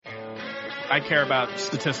I care about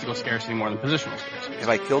statistical scarcity more than positional scarcity. Have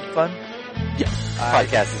I killed fun? Yes.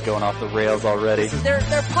 Podcast is going off the rails already. They're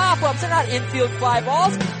pop-ups. They're not infield fly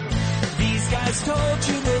balls. These guys told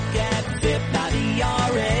you look at FIP, not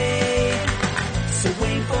ERA. So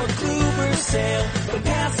wait for Kluber's sale, but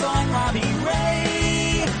pass on Robbie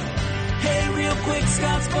Ray. Hey, real quick,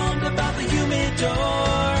 Scott's bummed about the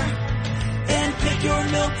humidor. And pick your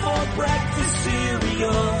milk for breakfast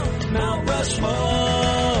cereal, Mount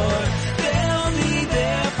Rushmore. They'll be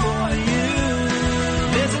there for you.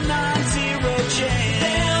 There's a 9-0 chance.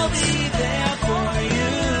 They'll be there for you.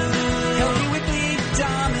 Healthy with big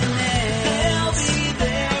dominance. They'll be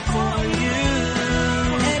there for you.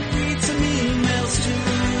 And read some emails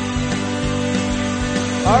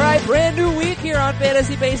too. All right, brand new week here on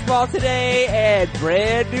Fantasy Baseball today, and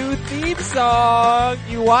brand new theme song.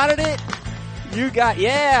 You wanted it? You got,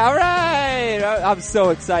 yeah, all right. I'm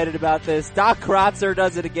so excited about this. Doc Krotzer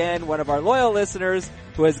does it again, one of our loyal listeners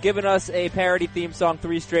who has given us a parody theme song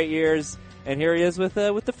 3 straight years. And here he is with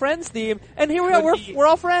the Friends theme. And here we are, we're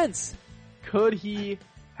all friends. Could he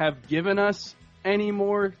have given us any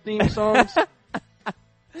more theme songs?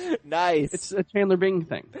 Nice. It's a Chandler Bing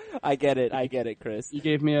thing. I get it, Chris. You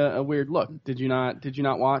gave me a weird look. Did you not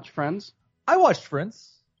watch Friends? I watched Friends.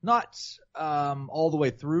 Not all the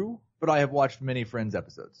way through, but I have watched many Friends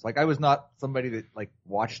episodes. Like, I was not somebody that, like,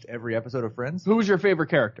 watched every episode of Friends. Who was your favorite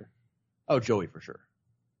character? Oh, Joey, for sure.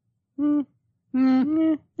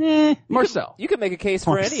 Marcel. You can make a case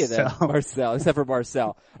for any of them. Marcel, except for Marcel.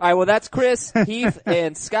 All right, well, that's Chris, Heath,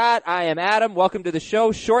 and Scott. I am Adam. Welcome to the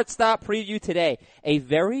show. Shortstop preview today. A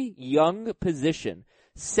very young position.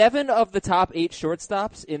 7 of the top 8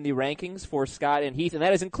 shortstops in the rankings for Scott and Heath, and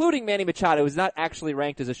that is including Manny Machado, who's not actually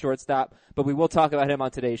ranked as a shortstop, but we will talk about him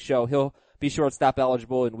on today's show. He'll be shortstop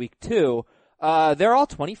eligible in week 2. They're all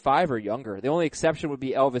 25 or younger. The only exception would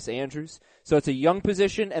be Elvis Andrus. So it's a young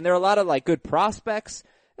position, and there are a lot of like good prospects.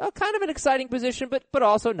 Kind of an exciting position, but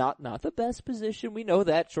also not the best position. We know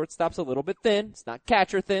that. Shortstop's a little bit thin. It's not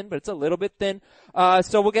catcher thin, but it's a little bit thin.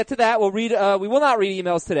 So we'll get to that. We will not read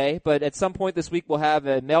emails today, but at some point this week we'll have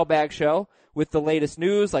a mailbag show with the latest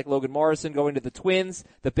news, like Logan Morrison going to the Twins.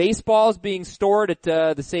 The baseballs being stored at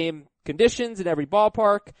the same conditions in every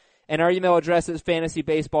ballpark. And our email address is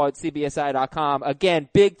fantasybaseball@cbsi.com. Again,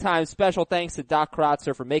 big time special thanks to Doc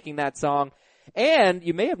Krotzer for making that song. And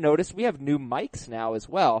you may have noticed we have new mics now as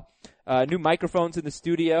well. New microphones in the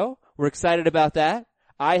studio. We're excited about that.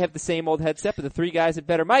 I have the same old headset, but the 3 guys have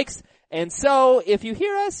better mics. And so if you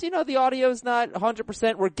hear us, the audio's not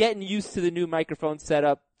 100%. We're getting used to the new microphone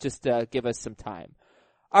setup. Just give us some time.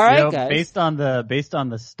 All right, guys. Based on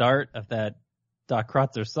the start of that Doc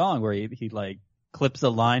Krotzer song where he like clips a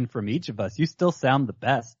line from each of us, you still sound the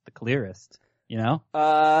best, the clearest,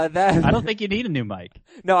 I don't think you need a new mic.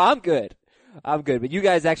 No, I'm good, but you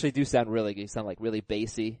guys actually do sound really good. You sound like really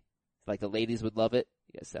bassy. Like the ladies would love it.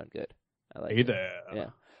 You guys sound good. I like it. there. Yeah.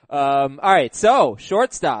 All right. So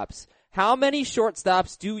shortstops. How many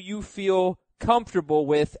shortstops do you feel comfortable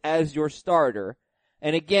with as your starter?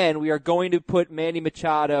 And again, we are going to put Manny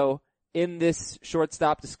Machado in this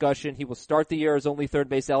shortstop discussion. He will start the year as only third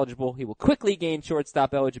base eligible. He will quickly gain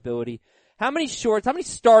shortstop eligibility. How many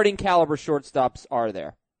starting caliber shortstops are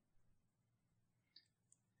there?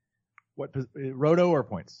 What, roto or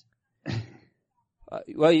points?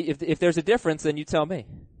 Well, if there's a difference, then you tell me.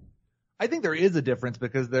 I think there is a difference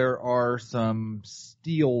because there are some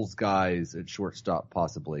steals guys at shortstop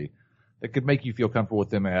possibly that could make you feel comfortable with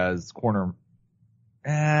them as corner.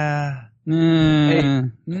 8.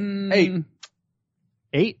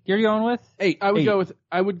 8 you're going with? 8. I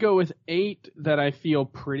would go with 8 that I feel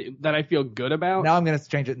good about. Now I'm going to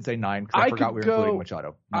change it and say 9 because I forgot we were including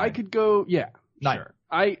Machado. 9. I could go, 9. Sure.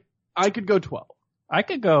 I could go 12. I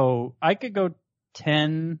could go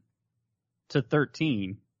 10 to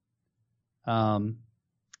 13. Cause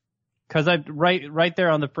right there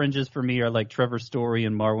on the fringes for me are like Trevor Story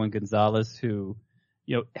and Marwin Gonzalez, who,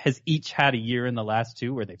 has each had a year in the last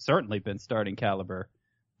 2 where they've certainly been starting caliber,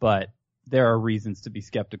 but there are reasons to be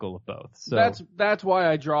skeptical of both. So that's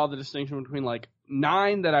why I draw the distinction between like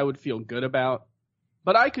 9 that I would feel good about,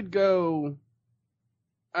 but I could go,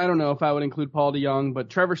 I don't know if I would include Paul DeYoung, but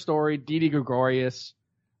Trevor Story, Didi Gregorius,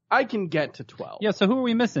 I can get to 12. Yeah. So who are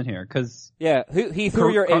we missing here? Cause Heath, who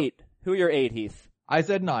are your 8? Who are your 8, Heath? I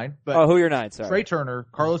said 9, but who are your 9? Sorry. Trey Turner,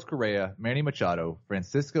 Carlos Correa, Manny Machado,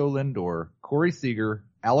 Francisco Lindor, Corey Seager,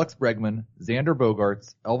 Alex Bregman, Xander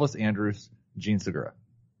Bogaerts, Elvis Andrus, Gene Segura.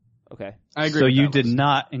 Okay. I agree. So with you that did list.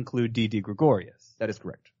 not include Didi Gregorius. That is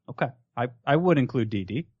correct. Okay. I would include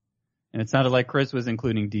Didi. And it sounded like Chris was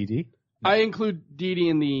including Didi. I include Didi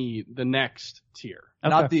in the next tier. Okay.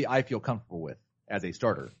 Not the I feel comfortable with as a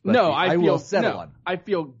starter. But No, the I will feel settle on. I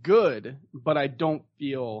feel good, but I don't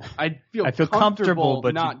feel. I feel comfortable, comfortable,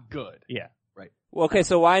 but not good. Yeah. Well, okay,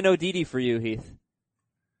 so why no Didi for you, Heath?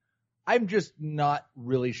 I'm just not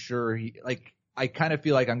really sure. I kind of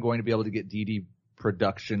feel like I'm going to be able to get Didi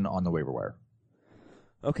production on the waiver wire.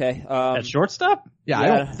 Okay. At shortstop? Yeah, Yeah,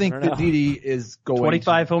 I don't think I don't that know. Didi is going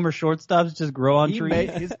 25 homer shortstops just grow on to.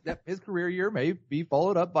 trees? His career year may be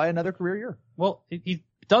followed up by another career year. Well, he's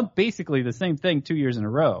done basically the same thing 2 years in a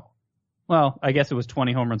row. Well, I guess it was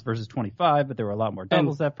 20 home runs versus 25, but there were a lot more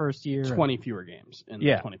doubles that first year. 20 fewer games in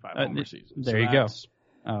Yeah. the 25 homer season. There So you go. that's-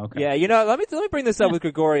 Oh, okay. Yeah, let me bring this up with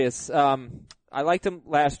Gregorius. I liked him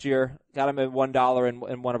last year. Got him at $1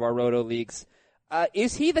 in one of our Roto leagues.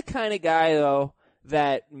 Is he the kind of guy though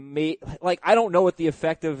that I don't know what the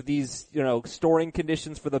effect of these, storing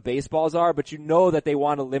conditions for the baseballs are, but that they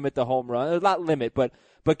want to limit the home run. Not limit, but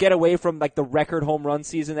get away from like the record home run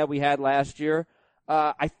season that we had last year.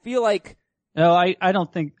 I feel like No, I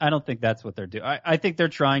don't think that's what they're doing. I think they're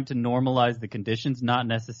trying to normalize the conditions, not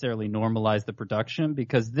necessarily normalize the production,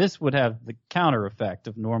 because this would have the counter effect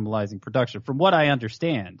of normalizing production. From what I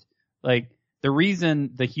understand, like the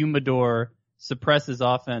reason the humidor suppresses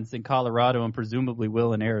offense in Colorado and presumably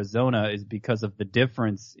will in Arizona is because of the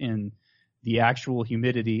difference in the actual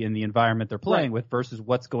humidity in the environment they're playing with versus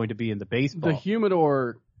what's going to be in the baseball. The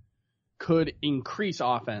humidor could increase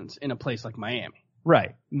offense in a place like Miami.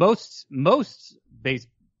 Right. Most base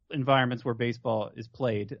environments where baseball is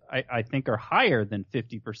played, I think are higher than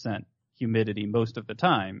 50% humidity most of the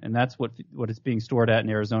time. And that's what it's being stored at in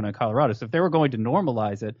Arizona and Colorado. So if they were going to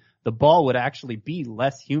normalize it, the ball would actually be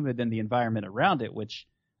less humid than the environment around it, which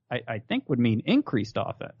I think would mean increased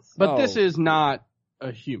offense. But this is not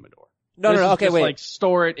a humidor. no. This is Okay, just wait. like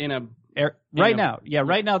store it in a. Right now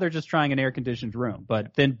they're just trying an air conditioned room,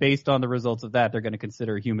 but then based on the results of that, they're going to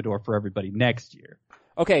consider a humidor for everybody next year.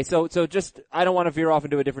 Okay, so just I don't want to veer off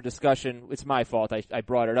into a different discussion. It's my fault. I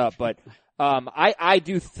brought it up, but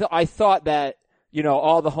I thought that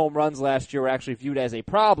all the home runs last year were actually viewed as a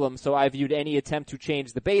problem. So I viewed any attempt to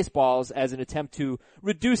change the baseballs as an attempt to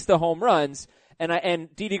reduce the home runs.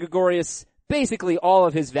 And Didi Gregorius, basically all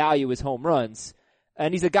of his value is home runs.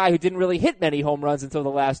 And he's a guy who didn't really hit many home runs until the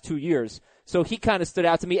last 2 years. So he kind of stood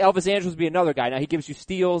out to me. Elvis Andrus would be another guy. Now he gives you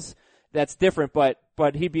steals. That's different, but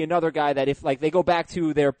he'd be another guy that if they go back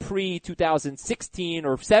to their pre-2016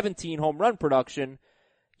 or 17 home run production,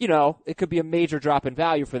 it could be a major drop in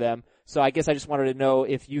value for them. So I guess I just wanted to know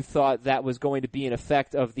if you thought that was going to be an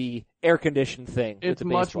effect of the air conditioned thing. It's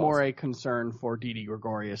much more a concern for Didi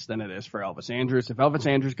Gregorius than it is for Elvis Andrus. If Elvis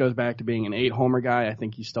Andrus goes back to being an 8-homer guy, I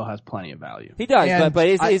think he still has plenty of value. He does, And but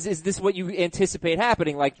is this what you anticipate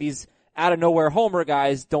happening? Like these out of nowhere homer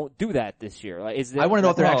guys don't do that this year. Like, I want to know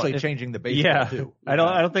if they're actually changing the baseball too. I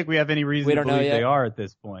don't think we have any reason to believe they are at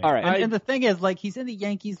this point. All right. And the thing is, he's in the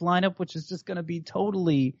Yankees lineup, which is just going to be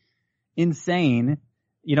totally insane.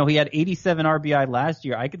 He had 87 RBI last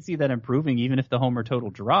year. I could see that improving even if the homer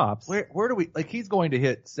total drops. Where do we he's going to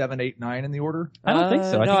hit 7, 8, 9 in the order? I don't think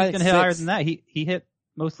so. I no, think he's going to hit higher 6th. than that. He hit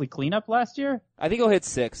mostly cleanup last year. I think he'll hit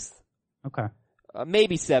 6th. Okay.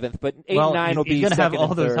 Maybe 7th, but 8 well, and 9 will be he's going to have second all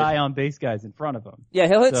and those third. high on base guys in front of him. Yeah,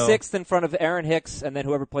 he'll hit So- 6th in front of Aaron Hicks, and then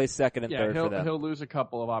whoever plays second and third for them. He'll lose a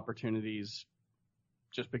couple of opportunities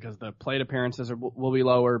just because the plate appearances will be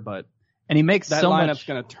lower, but And he makes that so lineup's much.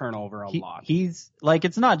 going to turn over a lot. He's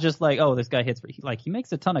it's not just this guy hits. He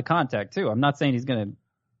makes a ton of contact too. I'm not saying he's going to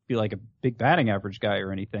be like a big batting average guy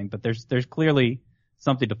or anything, but there's clearly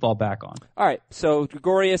something to fall back on. All right, so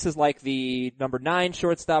Gregorius is like the number 9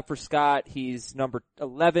 shortstop for Scott. He's number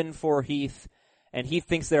 11 for Heath, and Heath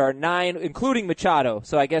thinks there are 9, including Machado.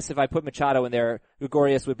 So I guess if I put Machado in there,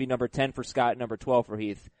 Gregorius would be number 10 for Scott, number 12 for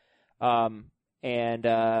Heath.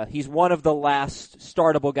 And he's one of the last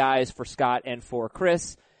startable guys for Scott and for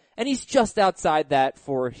Chris, and he's just outside that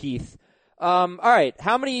for Heath. All right,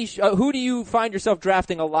 who do you find yourself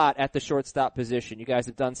drafting a lot at the shortstop position? You guys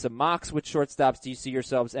have done some mocks. Which shortstops do you see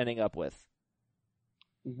yourselves ending up with?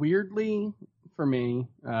 Weirdly, for me,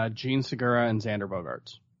 Gene Segura and Xander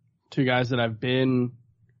Bogaerts. 2 guys that I've been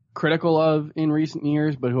critical of in recent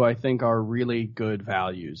years, but who I think are really good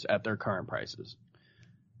values at their current prices.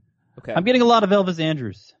 Okay. I'm getting a lot of Elvis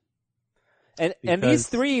Andrus. And these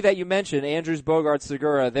 3 that you mentioned, Andrews, Bogaerts,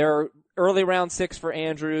 Segura, they're early round 6 for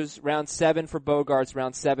Andrews, round 7 for Bogaerts,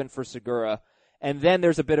 round 7 for Segura. And then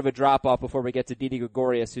there's a bit of a drop off before we get to Didi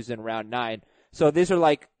Gregorius, who's in round 9. So these are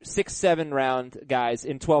like 6, 7 round guys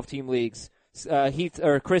in 12 team leagues.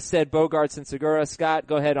 Chris said Bogaerts and Segura. Scott,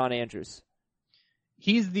 go ahead on Andrews.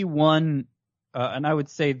 He's the one and I would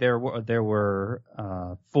say there were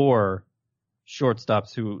 4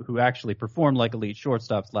 shortstops who actually performed like elite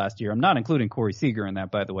shortstops last year. I'm not including Corey Seager in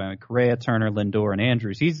that, by the way. I mean, Correa, Turner, Lindor, and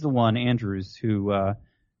Andrews. He's the one, Andrews, who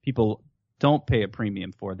people don't pay a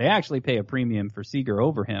premium for. They actually pay a premium for Seager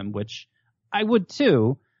over him, which I would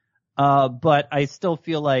too. But I still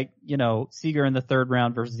feel like, Seager in the 3rd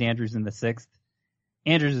round versus Andrews in the 6th.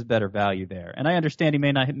 Andrews is better value there. And I understand he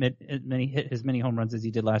may not hit as many home runs as he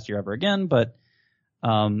did last year ever again, but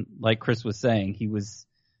like Chris was saying,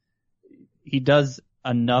 he does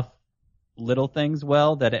enough little things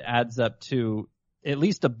well that it adds up to at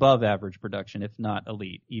least above average production, if not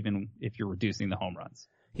elite, even if you're reducing the home runs.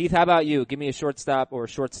 Heath, how about you? Give me a shortstop or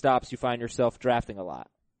shortstops you find yourself drafting a lot.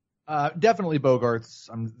 Definitely Bogarts.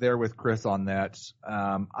 I'm there with Chris on that.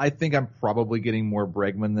 I think I'm probably getting more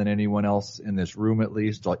Bregman than anyone else in this room, at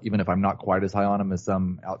least, even if I'm not quite as high on him as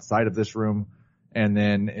some outside of this room. And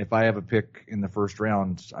then if I have a pick in the 1st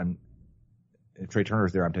round, if Trey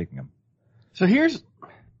Turner's there, I'm taking him. So here's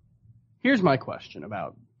my question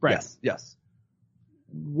about Bregman. Yes.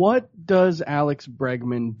 What does Alex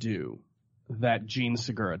Bregman do that Gene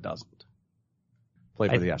Segura doesn't? Play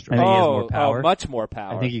for the Astros. I think he has more power. Much more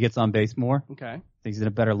power. I think he gets on base more. Okay. I think he's in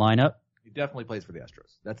a better lineup. He definitely plays for the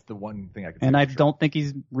Astros. That's the one thing I can say. And I for sure. don't think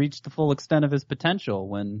he's reached the full extent of his potential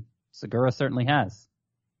when Segura certainly has.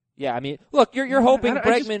 Yeah, I mean, look, you're hoping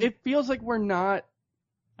Bregman. It feels like we're not.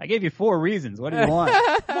 I gave you 4 reasons. What do you want?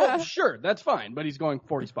 Well, sure, that's fine, but he's going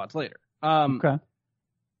 40 spots later. Okay.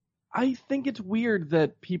 I think it's weird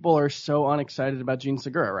that people are so unexcited about Gene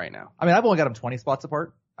Segura right now. I mean, I've only got him 20 spots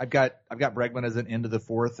apart. I've got Bregman as an end of the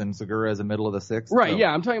 4th and Segura as a middle of the 6th. Right, so.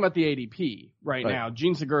 yeah, I'm talking about the ADP right now.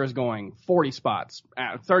 Gene Segura is going 40 spots,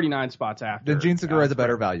 39 spots after. Then Gene Segura has a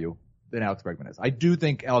better value than Alex Bregman is. I do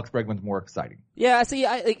think Alex Bregman's more exciting. Yeah, see,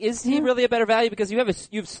 is he really a better value? Because you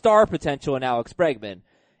have star potential in Alex Bregman.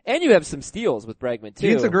 And you have some steals with Bregman too.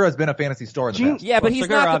 Gene Segura has been a fantasy star in the past. Yeah, but he's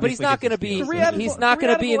Segura not. But he's not going to be. He's not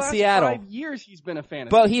going to be in Seattle. 5 years he's been a fantasy.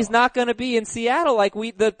 But he's star. not going to be in Seattle. Like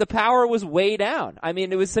the power was way down. I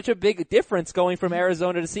mean, it was such a big difference going from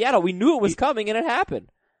Arizona to Seattle. We knew it was coming, and it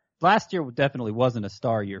happened. Last year definitely wasn't a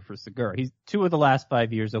star year for Segura. He's 2 of the last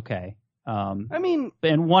 5 years okay. I mean,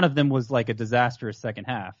 and one of them was like a disastrous second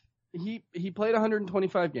half. He played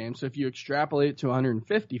 125 games, so if you extrapolate it to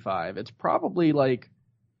 155, it's probably like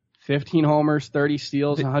 15 homers, 30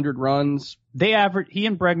 steals, 100 runs. He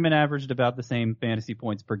and Bregman averaged about the same fantasy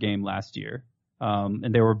points per game last year.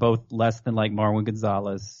 And they were both less than like Marwin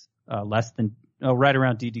Gonzalez, right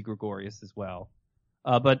around Didi Gregorius as well.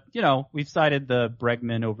 But we've cited the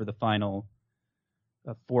Bregman over the final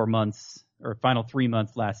 4 months or final 3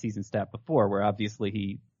 months last season stat before, where obviously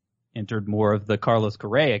he entered more of the Carlos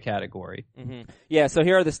Correa category. Mm-hmm. Yeah. So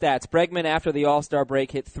here are the stats. Bregman after the All-Star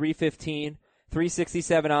break hit 315.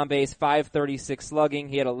 367 on base, 536 slugging.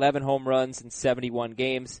 He had 11 home runs in 71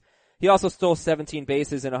 games. He also stole 17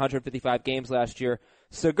 bases in 155 games last year.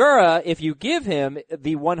 Segura, if you give him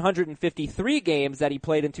the 153 games that he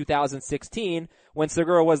played in 2016, when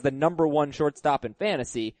Segura was the number 1 shortstop in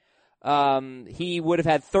fantasy, he would have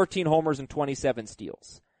had 13 homers and 27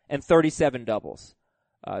 steals and 37 doubles.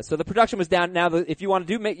 So the production was down. Now, if you want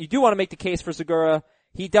to you do want to make the case for Segura.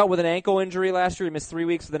 He dealt with an ankle injury last year. He missed 3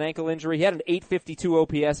 weeks with an ankle injury. He had an 852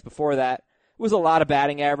 OPS before that. It was a lot of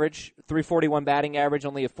batting average, 341 batting average,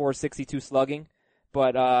 only a 462 slugging.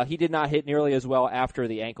 But he did not hit nearly as well after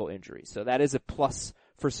the ankle injury. So that is a plus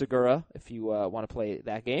for Segura if you want to play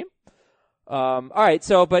that game. All right,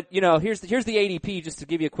 but here's the ADP just to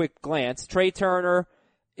give you a quick glance. Trey Turner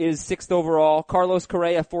is 6th overall, Carlos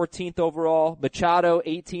Correa 14th overall, Machado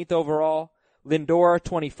 18th overall, Lindor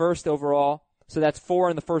 21st overall. So that's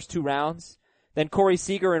 4 in the first 2 rounds. Then Corey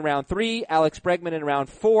Seager in round 3, Alex Bregman in round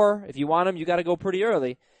 4. If you want him, you got to go pretty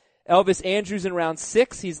early. Elvis Andrews in round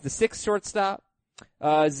 6. He's the 6th shortstop.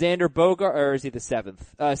 Xander Bogart, or is he the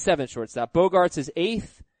 7th? 7th shortstop. Bogarts is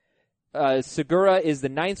 8th. Segura is the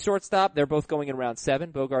 9th shortstop. They're both going in round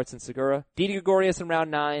 7, Bogarts and Segura. Didi Gregorius in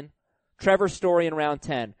round 9. Trevor Story in round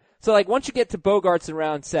 10. So once you get to Bogarts in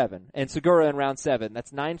round 7 and Segura in round 7,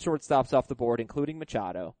 that's 9 shortstops off the board, including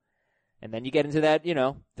Machado. And then you get into that,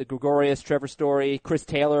 the Gregorius, Trevor Story, Chris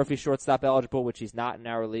Taylor if he's shortstop eligible, which he's not in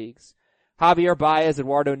our leagues. Javier Baez,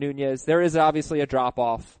 Eduardo Nunez. There is obviously a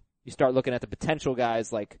drop-off. You start looking at the potential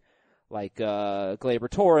guys like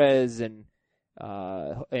Gleyber Torres and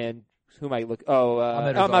who might look?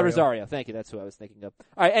 Ahmed Rosario. Thank you. That's who I was thinking of.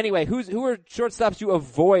 All right. Anyway, who are shortstops you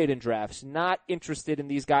avoid in drafts? Not interested in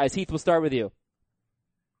these guys. Heath, we'll start with you.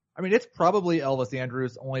 I mean, it's probably Elvis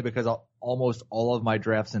Andrews only because almost all of my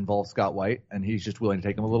drafts involve Scott White, and he's just willing to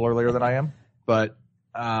take him a little earlier than I am. But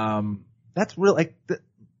That's really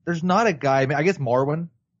there's not a guy. I mean, I guess Marwin,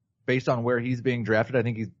 based on where he's being drafted, I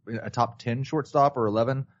think he's a top 10 shortstop or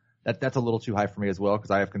 11. That's a little too high for me as well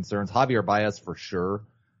because I have concerns. Javier Baez for sure,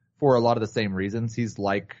 for a lot of the same reasons. He's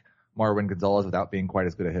like Marwin Gonzalez without being quite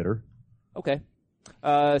as good a hitter. Okay.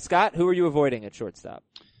 Scott, who are you avoiding at shortstop?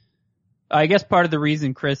 I guess part of the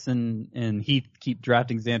reason Chris and Heath keep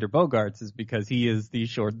drafting Xander Bogaerts is because he is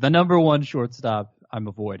the number one shortstop I'm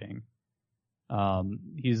avoiding.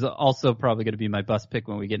 He's also probably going to be my bust pick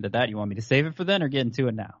when we get into that. You want me to save it for then or get into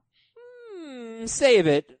it now? Save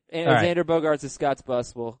it. And All right. Xander Bogaerts is Scott's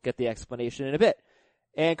bust. We'll get the explanation in a bit.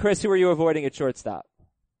 And Chris, who are you avoiding at shortstop?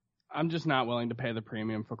 I'm just not willing to pay the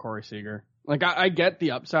premium for Corey Seager. Like, I get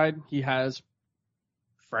the upside. He has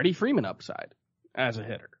Freddie Freeman upside as a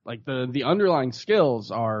hitter. Like, the underlying skills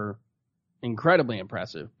are incredibly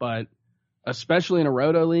impressive, but especially in a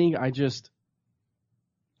roto league,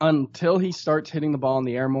 until he starts hitting the ball in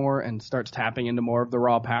the air more and starts tapping into more of the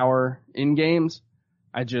raw power in games,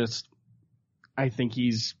 I think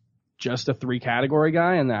he's just a 3-category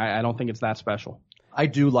guy, and I don't think it's that special. I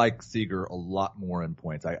do like Seager a lot more in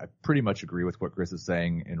points. I pretty much agree with what Chris is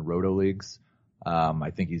saying in roto leagues.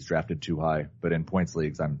 I think he's drafted too high, but in points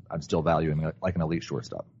leagues, I'm still valuing him like an elite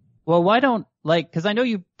shortstop. Well, why don't because I know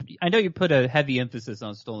you put a heavy emphasis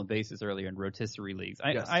on stolen bases earlier in rotisserie leagues.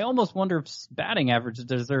 Yes. I almost wonder if batting average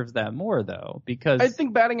deserves that more though, because I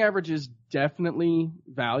think batting average is definitely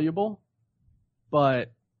valuable,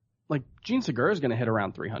 but like Gene Segura is going to hit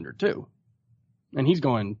around 300 too, and he's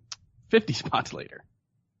going 50 spots later.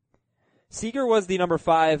 Seager was the number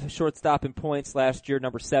 5 shortstop in points last year,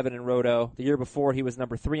 number 7 in roto. The year before, he was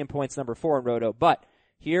number 3 in points, number 4 in roto. But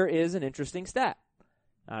here is an interesting stat.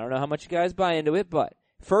 I don't know how much you guys buy into it, but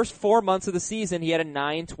first 4 months of the season, he had a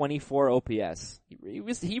 924 OPS.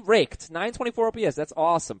 He raked 924 OPS. That's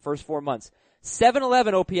awesome. First 4 months.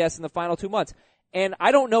 711 OPS in the final 2 months. And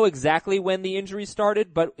I don't know exactly when the injury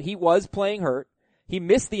started, but he was playing hurt. He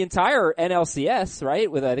missed the entire NLCS, right?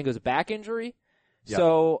 With, I think it was a back injury. Yeah.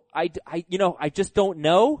 So I just don't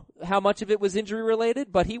know how much of it was injury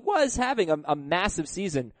related, but he was having a massive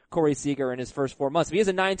season, Corey Seager, in his first 4 months. If he has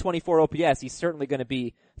a 924 OPS, he's certainly going to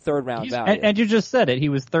be third round value. And you just said it. He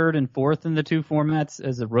was 3rd and 4th in the 2 formats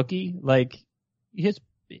as a rookie. Like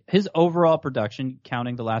his overall production,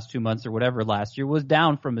 counting the last 2 months or whatever last year, was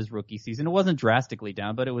down from his rookie season. It wasn't drastically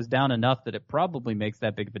down, but it was down enough that it probably makes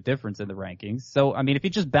that big of a difference in the rankings. So, I mean, if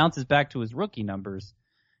he just bounces back to his rookie numbers,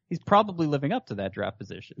 he's probably living up to that draft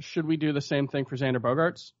position. Should we do the same thing for Xander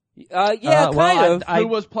Bogaerts? Kind of. Who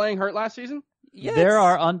was playing hurt last season? Yes.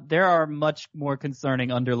 There are much more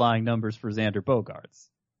concerning underlying numbers for Xander Bogaerts.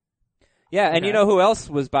 Yeah, and you know who else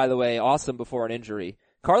was, by the way, awesome before an injury?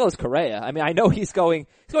 Carlos Correa. I mean, I know he's going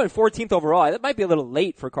 14th overall. That might be a little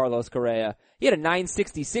late for Carlos Correa. He had a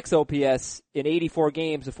 966 OPS in 84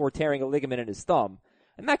 games before tearing a ligament in his thumb.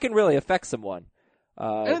 And that can really affect someone.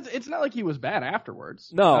 And it's not like he was bad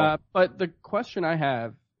afterwards. No. But the question I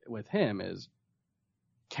have with him is,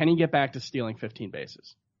 can he get back to stealing 15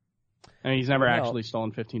 bases? I mean, he's never actually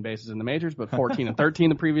stolen 15 bases in the majors, but 14 and 13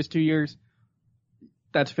 the previous 2 years.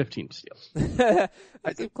 That's 15 steals.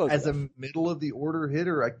 As a middle of the order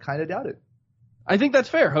hitter, I kind of doubt it. I think that's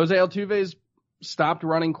fair. Jose Altuve's stopped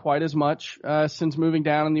running quite as much since moving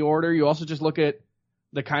down in the order. You also just look at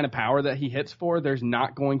the kind of power that he hits for. There's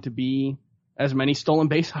not going to be as many stolen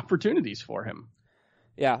base opportunities for him.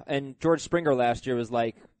 Yeah, and George Springer last year was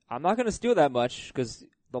like, I'm not going to steal that much because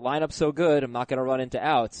the lineup's so good, I'm not going to run into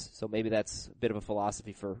outs. So maybe that's a bit of a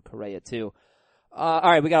philosophy for Correa too. All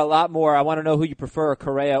right, we got a lot more. I want to know who you prefer,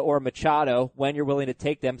 Correa or Machado, when you're willing to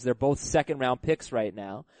take them, because they're both second-round picks right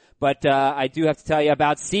now. But I do have to tell you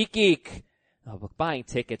about SeatGeek. Oh, but buying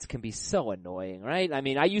tickets can be so annoying, right? I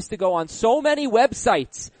mean, I used to go on so many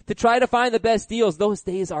websites to try to find the best deals. Those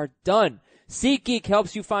days are done. SeatGeek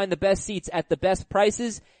helps you find the best seats at the best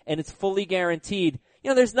prices, and it's fully guaranteed. You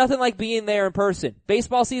know, there's nothing like being there in person.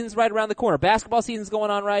 Baseball season's right around the corner. Basketball season's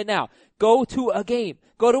going on right now. Go to a game.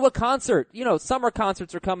 Go to a concert. You know, summer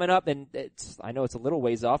concerts are coming up, and I know it's a little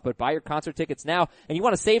ways off, but buy your concert tickets now. And you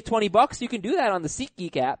want to save $20? You can do that on the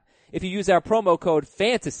SeatGeek app if you use our promo code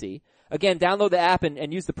FANTASY. Again, download the app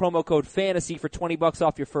and use the promo code FANTASY for $20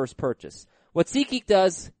 off your first purchase. What SeatGeek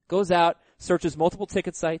does, goes out, searches multiple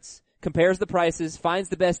ticket sites, compares the prices, finds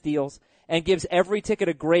the best deals, and gives every ticket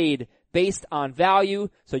a grade based on value.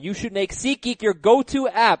 So you should make SeatGeek your go-to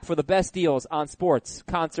app for the best deals on sports,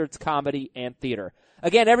 concerts, comedy, and theater.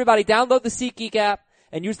 Again, everybody download the SeatGeek app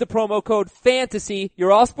and use the promo code FANTASY.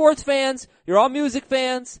 You're all sports fans. You're all music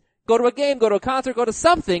fans. Go to a game, go to a concert, go to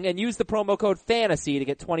something, and use the promo code FANTASY to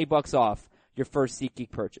get $20 off your first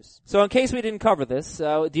SeatGeek purchase. So in case we didn't cover this,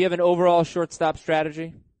 do you have an overall shortstop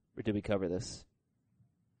strategy? Or did we cover this?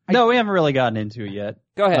 No, we haven't really gotten into it yet.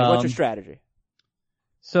 Go ahead. What's your strategy?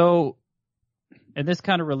 So, and this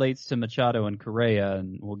kind of relates to Machado and Correa,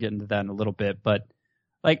 and we'll get into that in a little bit, but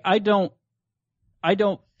like I don't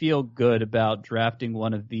feel good about drafting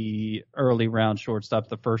one of the early round shortstops,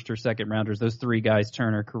 the first or second rounders, those three guys,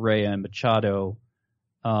 Turner, Correa, and Machado,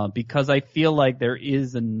 because I feel like there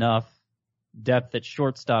is enough depth at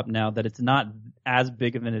shortstop now that it's not as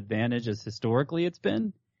big of an advantage as historically it's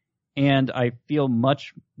been. And I feel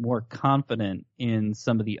much more confident in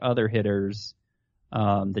some of the other hitters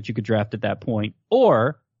that you could draft at that point.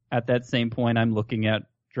 Or at that same point, I'm looking at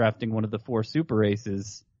drafting one of the four super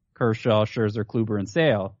aces, Kershaw, Scherzer, Kluber, and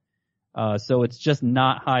Sale. So it's just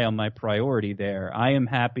not high on my priority there. I am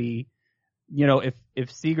happy,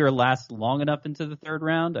 if Seager lasts long enough into the third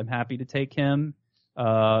round, I'm happy to take him.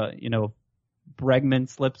 Bregman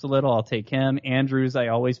slips a little, I'll take him. Andrews, I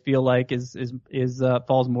always feel like is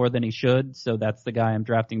falls more than he should, so that's the guy I'm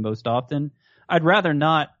drafting most often. I'd rather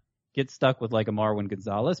not get stuck with like a Marwin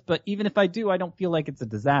Gonzalez, but even if I do, I don't feel like it's a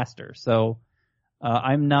disaster. So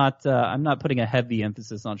I'm not putting a heavy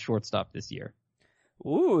emphasis on shortstop this year.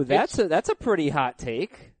 Ooh, that's a pretty hot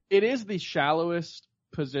take. It is the shallowest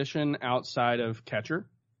position outside of catcher,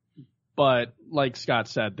 but like Scott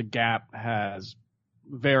said, the gap has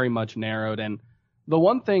very much narrowed. And the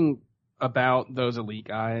one thing about those elite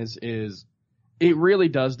guys is it really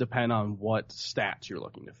does depend on what stats you're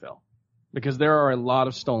looking to fill, because there are a lot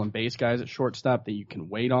of stolen base guys at shortstop that you can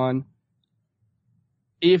wait on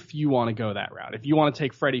if you want to go that route. If you want to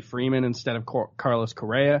take Freddie Freeman instead of Carlos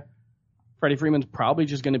Correa, Freddie Freeman's probably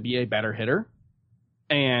just going to be a better hitter.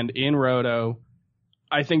 And in Roto,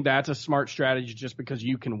 I think that's a smart strategy just because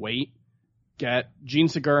you can wait. Get Gene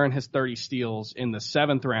Segura and his 30 steals in the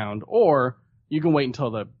 7th round, or you can wait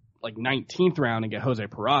until the 19th round and get Jose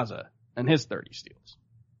Peraza and his 30 steals.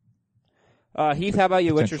 Heath, how about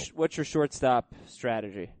you? What's your shortstop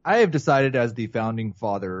strategy? I have decided, as the founding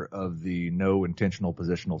father of the no intentional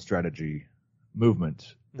positional strategy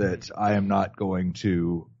movement, that I am not going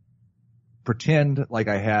to pretend like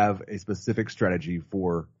I have a specific strategy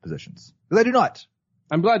for positions, because I do not.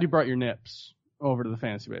 I'm glad you brought your nips over to the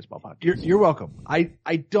Fantasy Baseball podcast. You're welcome.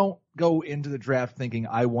 I don't go into the draft thinking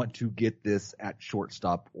I want to get this at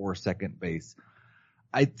shortstop or second base.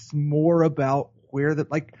 It's more about where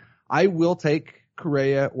I will take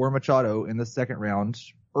Correa or Machado in the second round,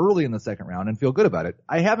 early in the second round, and feel good about it.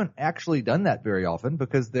 I haven't actually done that very often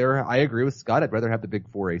because I agree with Scott. I'd rather have the big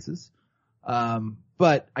four aces.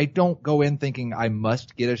 But I don't go in thinking I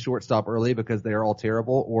must get a shortstop early because they're all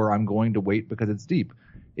terrible, or I'm going to wait because it's deep.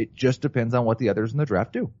 It just depends on what the others in the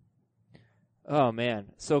draft do. Oh, man.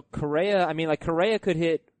 So Correa, Correa could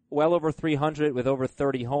hit well over 300 with over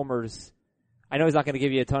 30 homers. I know he's not going to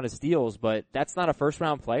give you a ton of steals, but that's not a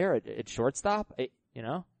first-round player at shortstop,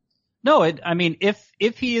 No,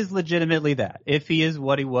 if he is legitimately that, if he is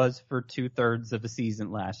what he was for 2/3 of the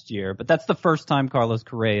season last year, but that's the first time Carlos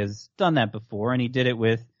Correa has done that before, and he did it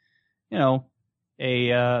with,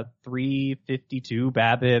 a 352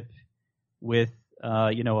 BABIP with,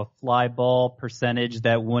 a fly ball percentage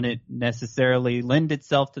that wouldn't necessarily lend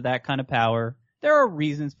itself to that kind of power. There are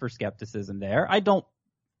reasons for skepticism there. I don't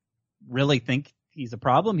really think he's a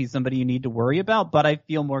problem. He's somebody you need to worry about, but I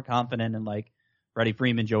feel more confident in Freddie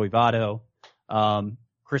Freeman, Joey Votto,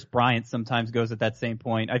 Chris Bryant sometimes goes at that same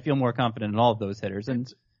point. I feel more confident in all of those hitters.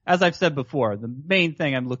 And as I've said before, the main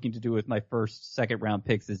thing I'm looking to do with my first, second round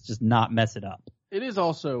picks is just not mess it up. It is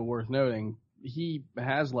also worth noting he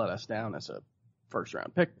has let us down as a first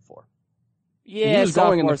round pick before. Yeah, he was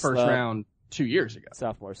going in the first slump. round 2 years ago.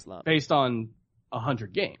 Sophomore slump. Based on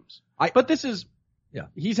 100 games. But this is,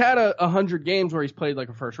 he's had 100 games where he's played like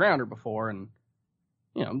a first rounder before, and,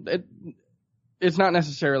 it's not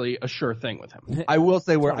necessarily a sure thing with him. I will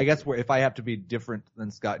say where if I have to be different than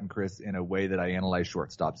Scott and Chris in a way that I analyze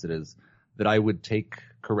shortstops, it is that I would take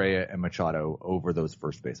Correa and Machado over those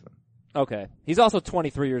first basemen. Okay. He's also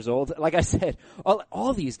 23 years old. Like I said,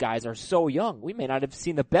 all these guys are so young. We may not have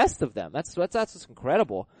seen the best of them. That's what's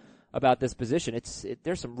incredible about this position.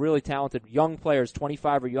 There's some really talented young players,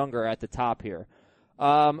 25 or younger, at the top here.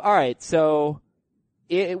 All right. So,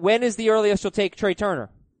 when is the earliest you'll take Trey Turner?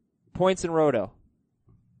 Points in Roto.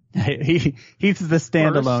 He's the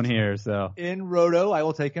standalone here, so. In Roto, I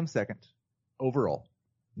will take him second overall.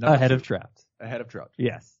 Ahead of Trout. Ahead of Trout.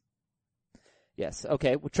 Yes. Yes.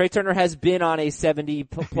 Okay. Well, Trey Turner has been on a 70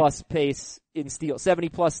 plus pace in steals, 70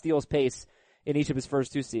 plus steals pace in each of his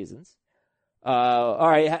first 2 seasons. All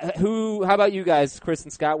right. How about you guys, Chris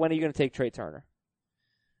and Scott? When are you going to take Trey Turner?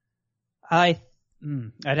 I'd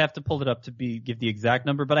have to pull it up to give the exact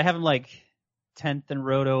number, but I have him like 10th in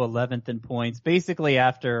Roto, 11th in points. Basically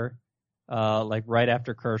after, right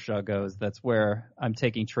after Kershaw goes, that's where I'm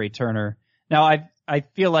taking Trey Turner. Now I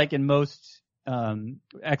feel like in most,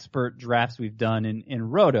 expert drafts we've done in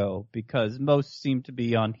Roto, because most seem to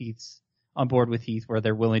be on board with Heath where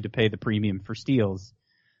they're willing to pay the premium for steals.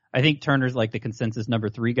 I think Turner's like the consensus number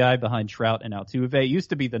 3 guy behind Trout and Altuve. Used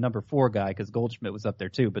to be the number 4 guy because Goldschmidt was up there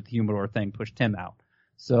too, but the Humidor thing pushed him out.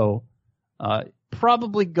 So,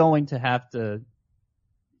 probably going to have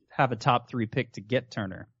a top 3 pick to get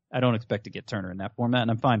Turner. I don't expect to get Turner in that format,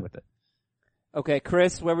 and I'm fine with it. Okay,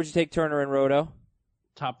 Chris, where would you take Turner in Roto?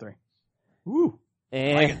 Top 3. Woo.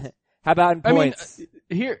 And how about in points?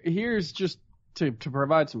 I mean, here's just to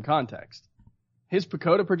provide some context. His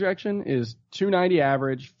PECOTA projection is 290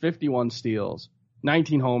 average, 51 steals,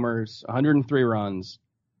 19 homers, 103 runs,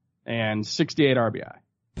 and 68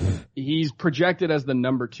 RBI. He's projected as the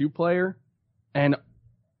number 2 player, and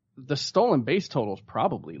the stolen base total is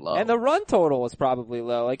probably low. And the run total is probably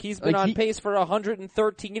low. Like, he's been on pace for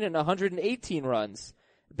 113 and 118 runs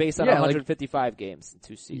based on 155 games in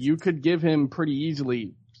 2 seasons. You could give him pretty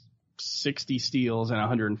easily 60 steals and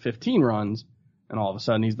 115 runs, and all of a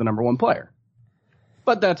sudden he's the number 1 player.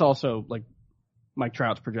 But that's also, like, Mike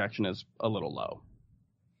Trout's projection is a little low.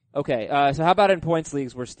 Okay, so how about in points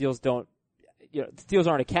leagues where steals steals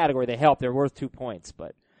aren't a category, they help, they're worth 2 points,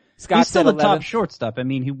 but Scott he's still said the top shortstop. I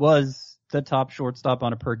mean, he was the top shortstop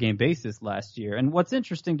on a per game basis last year. And what's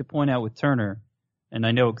interesting to point out with Turner, and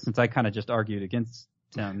I know since I kind of just argued against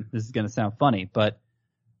him, this is going to sound funny, but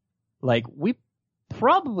like we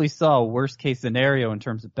probably saw a worst case scenario in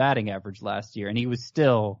terms of batting average last year, and he was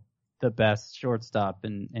still the best shortstop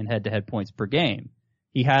in head-to-head points per game.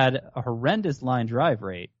 He had a horrendous line drive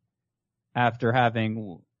rate after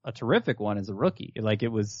having a terrific one as a rookie. Like,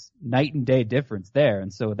 it was night and day difference there,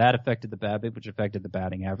 and so that affected the BABIP, which affected the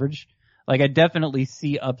batting average. Like, I definitely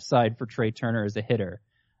see upside for Trey Turner as a hitter.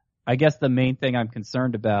 I guess the main thing I'm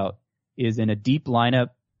concerned about is in a deep lineup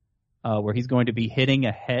where he's going to be hitting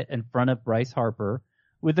a hit in front of Bryce Harper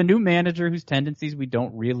with a new manager whose tendencies we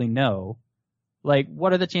don't really know. Like,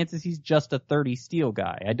 what are the chances he's just a 30 steal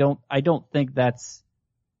guy? I don't think that's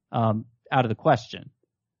out of the question.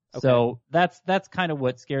 Okay. So that's kind of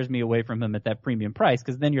what scares me away from him at that premium price,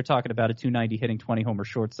 because then you're talking about a 290 hitting 20 homer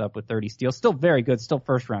shortstop with 30 steals. Still very good, still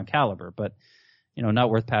first round caliber, but not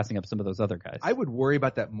worth passing up some of those other guys. I would worry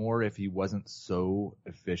about that more if he wasn't so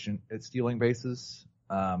efficient at stealing bases.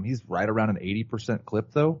 He's right around an 80%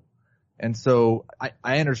 clip though. And so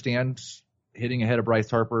I understand hitting ahead of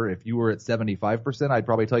Bryce Harper. If you were at 75%, I'd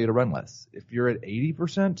probably tell you to run less. If you're at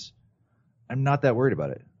 80%, I'm not that worried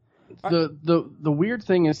about it. The weird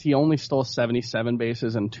thing is he only stole 77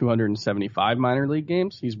 bases in 275 minor league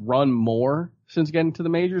games. He's run more since getting to the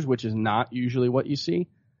majors, which is not usually what you see.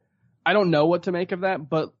 I don't know what to make of that,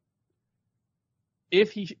 but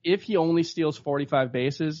if he only steals 45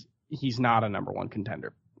 bases, he's not a number 1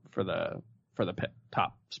 contender for the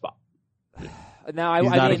top spot. Now, he's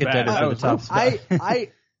not a contender for the top spot.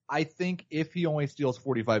 I think if he only steals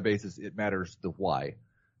 45 bases, it matters the why.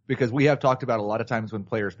 Because we have talked about a lot of times when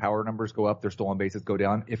players' power numbers go up, their stolen bases go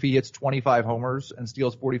down. If he hits 25 homers and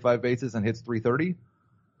steals 45 bases and hits 330,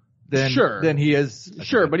 then he is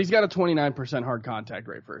sure. But he's got a 29% hard contact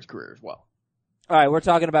rate for his career as well. All right, we're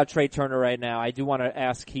talking about Trey Turner right now. I do want to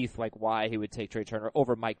ask Heath why he would take Trey Turner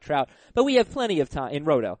over Mike Trout, but we have plenty of time in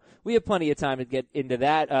Roto. We have plenty of time to get into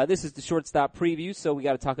that. This is the shortstop preview, so we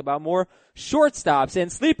got to talk about more shortstops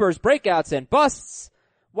and sleepers, breakouts, and busts.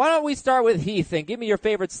 Why don't we start with Heath and give me your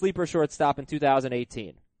favorite sleeper shortstop in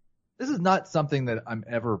 2018? This is not something that I'm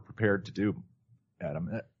ever prepared to do,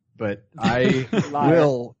 Adam, but I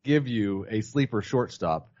will give you a sleeper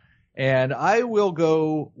shortstop, and I will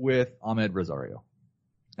go with Ahmed Rosario.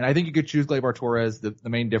 And I think you could choose Gleyber Torres. The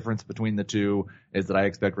main difference between the two is that I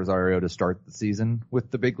expect Rosario to start the season with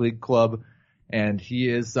the big league club. And he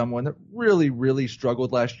is someone that really, really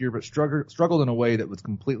struggled last year, but struggled in a way that was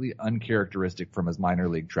completely uncharacteristic from his minor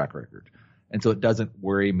league track record. And so it doesn't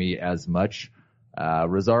worry me as much.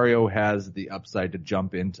 Rosario has the upside to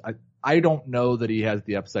jump into, I don't know that he has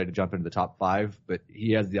the upside to jump into the top 5, but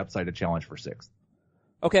he has the upside to challenge for 6th.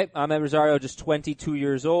 Okay, Ahmed Rosario, just 22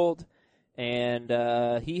 years old,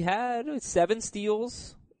 and he had 7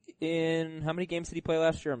 steals in, how many games did he play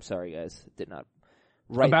last year? I'm sorry, guys. Did not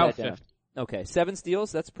write about that down. 50. Okay, 7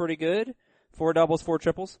 steals. That's pretty good. 4 doubles, 4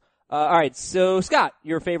 triples. All right, so Scott,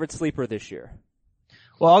 your favorite sleeper this year?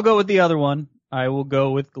 Well, I'll go with the other one. I will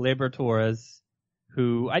go with Gleyber Torres,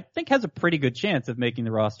 who I think has a pretty good chance of making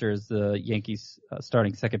the roster as the Yankees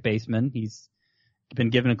starting second baseman. He's been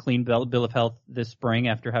given a clean bill of health this spring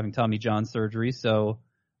after having Tommy John surgery. So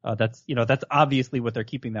that's obviously what they're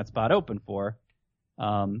keeping that spot open for.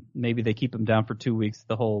 Maybe they keep him down for 2 weeks,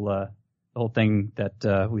 the whole thing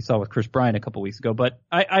that we saw with Chris Bryant a couple weeks ago. But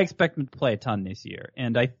I expect him to play a ton this year.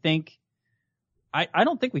 And I think I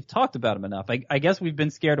don't think we've talked about him enough. I guess we've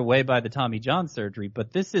been scared away by the Tommy John surgery,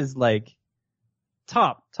 but this is like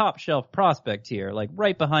top shelf prospect here, like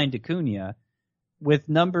right behind Acuna with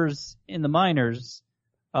numbers in the minors.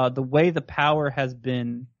 The way the power has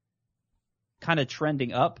been kind of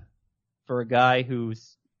trending up for a guy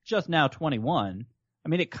who's just now 21. I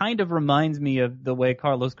mean, it kind of reminds me of the way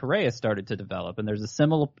Carlos Correa started to develop, and there's a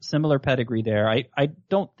similar pedigree there. I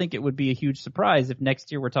don't think it would be a huge surprise if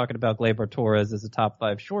next year we're talking about Gleyber Torres as a top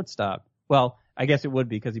 5 shortstop. Well, I guess it would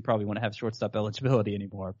be because he probably wouldn't have shortstop eligibility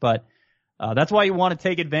anymore. But that's why you want to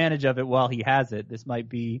take advantage of it while he has it. This might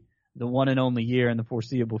be the one and only year in the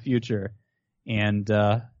foreseeable future. And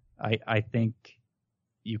I think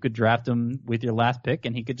you could draft him with your last pick,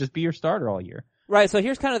 and he could just be your starter all year. Right, so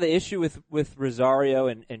here's kind of the issue with Rosario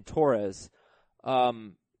and Torres.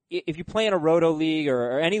 If you play in a roto league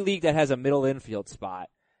or any league that has a middle infield spot,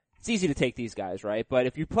 it's easy to take these guys, right? But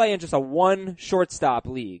if you play in just a one shortstop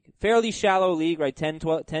league, fairly shallow league, right, 10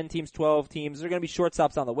 teams, 12 teams, there are going to be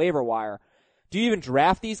shortstops on the waiver wire. Do you even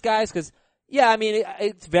draft these guys? Because, yeah, I mean,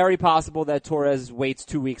 it's very possible that Torres waits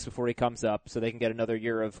 2 weeks before he comes up so they can get another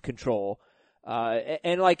year of control.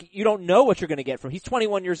 And like, you don't know what you're going to get from. He's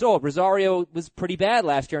 21 years old. Rosario was pretty bad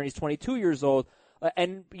last year, and he's 22 years old.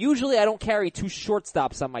 And usually I don't carry 2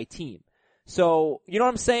 shortstops on my team. So, you know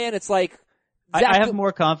what I'm saying? It's like, I have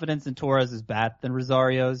more confidence in Torres' bat than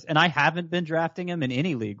Rosario's, and I haven't been drafting him in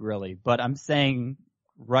any league really, but I'm saying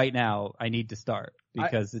right now I need to start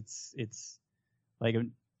because it's like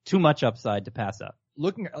too much upside to pass up.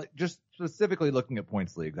 Just specifically looking at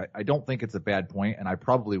points leagues, I don't think it's a bad point, and I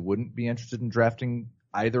probably wouldn't be interested in drafting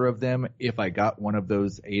either of them if I got one of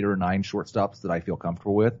those 8 or 9 shortstops that I feel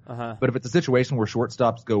comfortable with. But if it's a situation where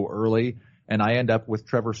shortstops go early and I end up with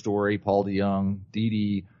Trevor Story, Paul DeJong,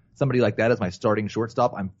 Didi, somebody like that as my starting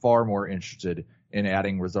shortstop, I'm far more interested in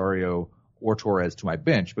adding Rosario or Torres to my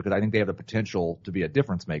bench because I think they have the potential to be a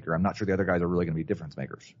difference maker. I'm not sure the other guys are really going to be difference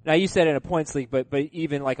makers. Now you said in a points league, but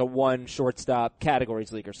even like a one shortstop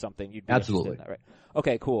categories league or something, you'd be absolutely interested in that, right?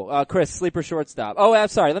 Okay, cool. Chris, sleeper shortstop. Oh, I'm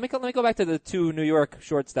sorry. Let me go back to the 2 New York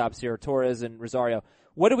shortstops here, Torres and Rosario.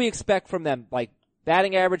 What do we expect from them? Like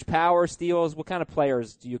batting average, power, steals? What kind of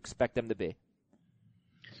players do you expect them to be?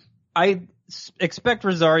 I expect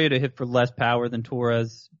Rosario to hit for less power than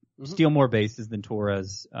Torres, steal more bases than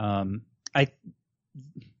Torres.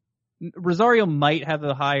 Rosario might have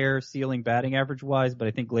a higher ceiling batting average wise, but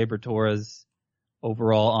I think Gleyber Torres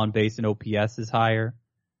overall on base and OPS is higher.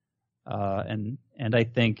 And I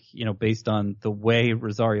think, based on the way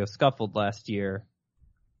Rosario scuffled last year,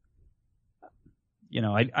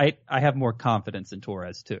 I have more confidence in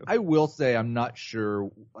Torres too. I will say I'm not sure,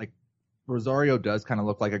 like, Rosario does kind of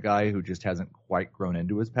look like a guy who just hasn't quite grown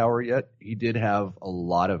into his power yet. He did have a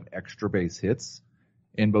lot of extra base hits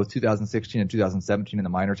in both 2016 and 2017 in the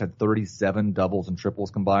minors, had 37 doubles and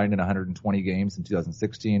triples combined in 120 games in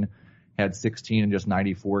 2016, had 16 in just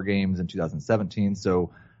 94 games in 2017.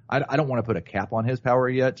 So I don't want to put a cap on his power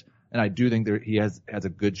yet, and I do think that he has a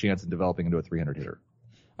good chance of developing into a 300 hitter.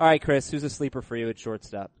 All right, Chris, who's a sleeper for you at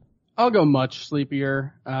shortstop? I'll go much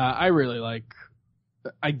sleepier. I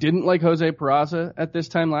didn't like Jose Peraza at this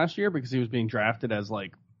time last year because he was being drafted as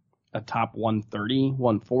like a top 130,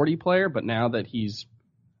 140 player, but now that he's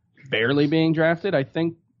barely being drafted, I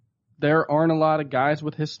think there aren't a lot of guys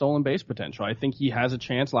with his stolen base potential. I think he has a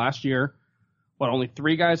chance. Last year, only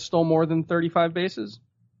 3 guys stole more than 35 bases?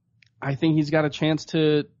 I think he's got a chance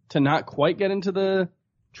to not quite get into the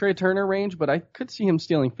Trey Turner range, but I could see him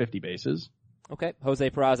stealing 50 bases. Okay, Jose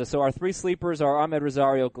Peraza. So our 3 sleepers are Ahmed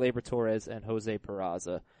Rosario, Gleyber Torres, and Jose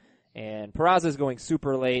Peraza. And Peraza is going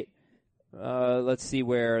super late. Let's see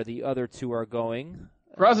where the other 2 are going.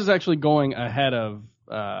 Peraza's actually going ahead of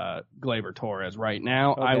Gleyber Torres right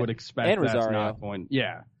now. Okay. I would expect and that's Rosario. Not going.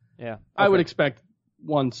 Yeah. Okay. I would expect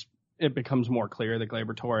once it becomes more clear that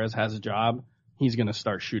Gleyber Torres has a job, he's going to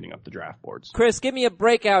start shooting up the draft boards. Chris, give me a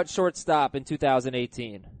breakout shortstop in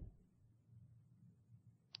 2018.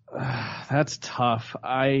 That's tough.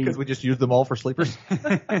 Because we just used them all for sleepers?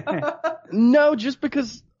 No, just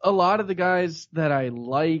because a lot of the guys that I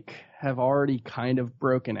like have already kind of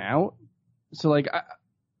broken out. So like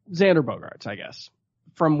Xander Bogaerts, I guess.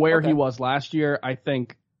 From where he was last year, I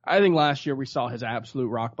think last year we saw his absolute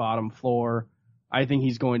rock bottom floor. I think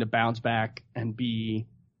he's going to bounce back and be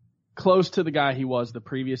close to the guy he was the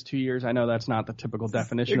previous 2 years. I know that's not the typical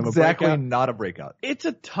definition of a Exactly, breakout. not a breakout. It's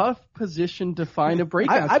a tough position to find a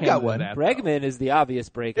breakout. I've got candidate one. at, though. Bregman is the obvious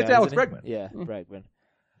breakout. It's Alex isn't Bregman. he? Yeah, Bregman.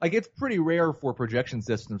 Like, it's pretty rare for projection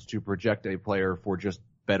systems to project a player for just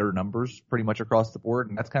better numbers pretty much across the board,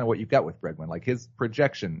 and that's kind of what you've got with Bregman. Like, his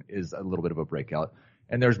projection is a little bit of a breakout,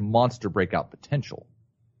 and there's monster breakout potential.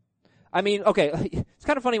 I mean, okay, it's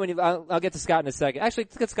kind of funny when I'll get to Scott in a second. Actually,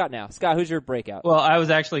 let's get Scott now. Scott, who's your breakout? Well, I was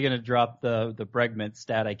actually going to drop the Bregman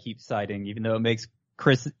stat I keep citing, even though it makes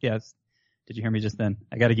Chris. Yes, did you hear me just then?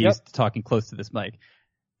 I got to get used to talking close to this mic.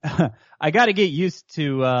 I got to get used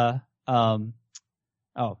to.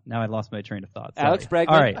 Oh, now I lost my train of thought. Sorry. Alex Bregman.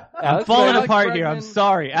 All right, I'm falling apart here. I'm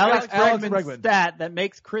sorry. Alex Alex Bregman's Bregman. stat that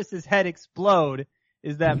makes Chris's head explode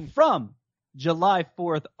is that from July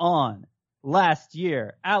 4th on last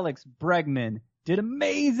year, Alex Bregman did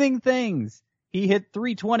amazing things. He hit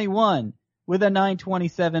 321 with a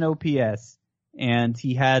 927 OPS, and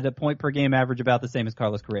he had a point per game average about the same as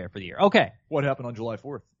Carlos Correa for the year. Okay, What happened on July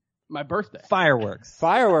 4th? My birthday. fireworks.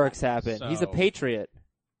 Fireworks happen. So- He's a Patriot.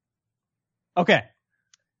 Okay,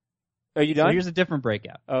 Are you so done? here's a different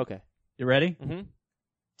breakout. Okay. You ready? Mm-hmm.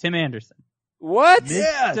 Tim Anderson. What?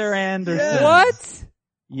 Yes! Mr. Anderson. Yes! What?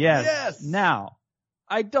 Yes. Yes! Now,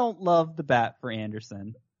 I don't love the bat for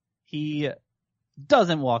Anderson. He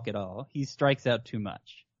doesn't walk at all. He strikes out too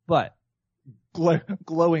much. But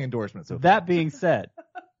Glowing endorsement. So that being said,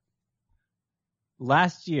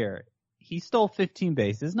 last year, he stole 15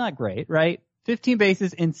 bases. Not great, right? 15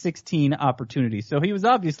 bases in 16 opportunities. So he was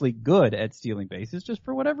obviously good at stealing bases. Just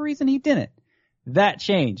for whatever reason, he didn't. That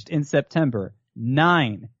changed in September.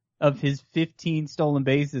 9 of his 15 stolen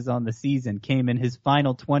bases on the season came in his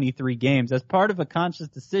final 23 games as part of a conscious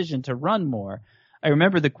decision to run more. I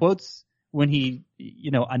remember the quotes when he,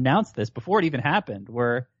 announced this before it even happened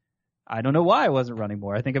were, I don't know why I wasn't running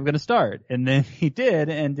more. I think I'm going to start. And then he did,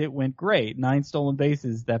 and it went great. 9 stolen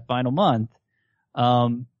bases that final month.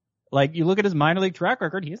 Like, you look at his minor league track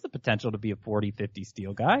record, he has the potential to be a 40, 50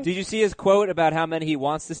 steal guy. Did you see his quote about how many he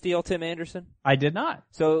wants to steal, Tim Anderson? I did not.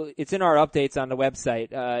 So it's in our updates on the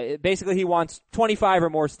website. Basically, he wants 25 or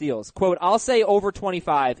more steals. Quote, I'll say over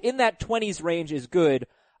 25. In that 20s range is good.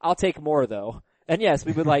 I'll take more, though. And yes,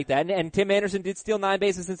 we would like that. And Tim Anderson did steal 9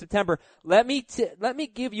 bases in September. Let me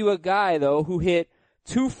give you a guy, though, who hit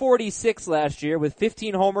 246 last year with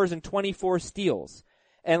 15 homers and 24 steals.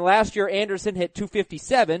 And last year, Anderson hit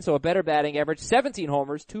 257, so a better batting average, 17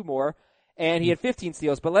 homers, 2 more, and he had 15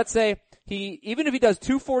 steals. But let's say even if he does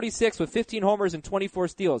 246 with 15 homers and 24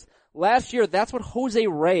 steals, last year, that's what Jose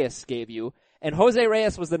Reyes gave you. And Jose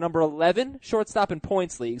Reyes was the number 11 shortstop in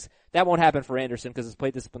points leagues. That won't happen for Anderson because his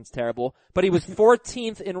plate discipline's terrible. But he was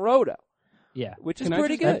 14th in Roto. Yeah. Which is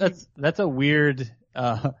pretty good. That's a weird,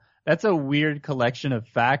 that's a weird collection of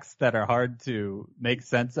facts that are hard to make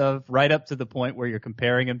sense of, right up to the point where you're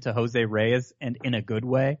comparing him to Jose Reyes, and in a good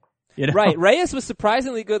way. Right. Reyes was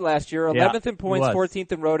surprisingly good last year, 11th in points, he was.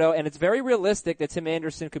 14th in Roto, and it's very realistic that Tim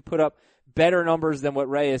Anderson could put up better numbers than what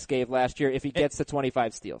Reyes gave last year if he gets to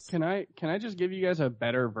 25 steals. Can I just give you guys a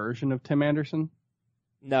better version of Tim Anderson?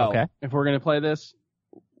 No. Okay. If we're going to play this,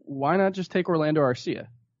 why not just take Orlando Arcia?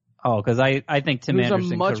 Oh, because I think Tim Who's a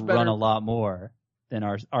Anderson much could better- run a lot more than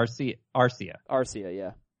Arcia. Arcia,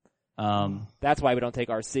 yeah. That's why we don't take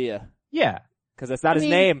Arcia, Yeah. because that's not his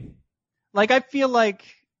name. Like, I feel like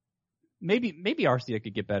maybe Arcia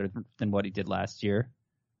could get better than what he did last year.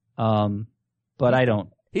 But I don't.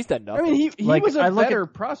 He's done nothing. I mean, he Like, was I a look better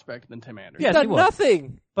prospect than Tim Anderson. He's Yes, he done was.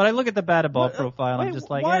 nothing. But I look at the batted ball profile and I'm just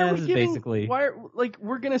like, why are this we is giving- basically.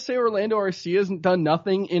 we're gonna say Orlando Arcia hasn't done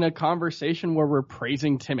nothing in a conversation where we're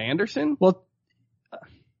praising Tim Anderson? Well,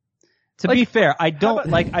 to Like, be fair, I don't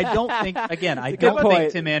about- think, again, I It's a good don't think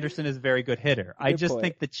point. Tim Anderson is a very good hitter. I Good just point.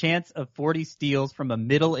 think the chance of 40 steals from a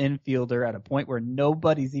middle infielder at a point where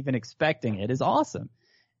nobody's even expecting it is awesome.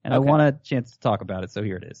 And Okay. I want a chance to talk about it, so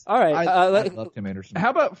here it is. All right. I love Tim Anderson. How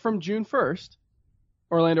about from June 1st,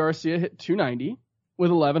 Orlando Arcia hit 290 with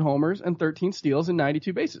 11 homers and 13 steals and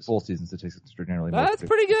 92 bases. Full season statistics extraordinarily. That's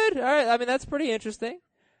pretty good. All right. I mean, that's pretty interesting.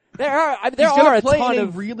 There He's are gonna a play ton in a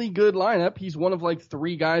of, really good lineup. He's one of like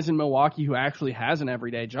 3 guys in Milwaukee who actually has an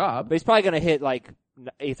everyday job. but he's probably going to hit like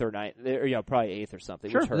 8th or 9th, or probably 8th or something.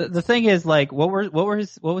 Sure. Which The, hurts. the thing is, like, what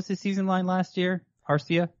was his season line last year?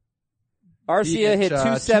 Arcia? Arcia hit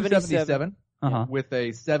 277. 277 Uh-huh. with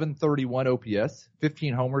a 731 OPS,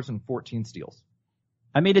 15 homers, and 14 steals.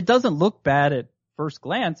 I mean, it doesn't look bad at first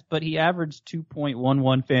glance, but he averaged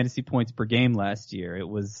 2.11 fantasy points per game last year. It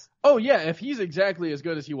was, Oh yeah, if he's exactly as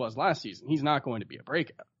good as he was last season, he's not going to be a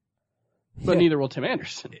breakout. But neither will Tim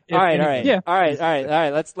Anderson. All right. Yeah. All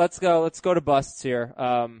right. Let's go to busts here.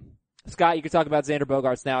 Scott, you can talk about Xander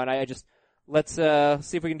Bogaerts now, and I just let's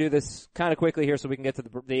see if we can do this kind of quickly here so we can get to the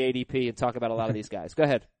ADP and talk about a lot of these guys. Go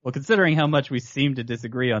ahead. Well, considering how much we seem to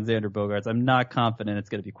disagree on Xander Bogaerts, I'm not confident it's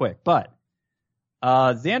going to be quick. But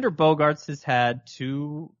Xander Bogaerts has had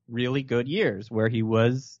 2 really good years where he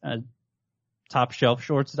was a top shelf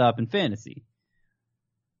shortstop in fantasy.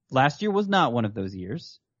 Last year was not one of those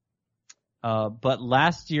years. But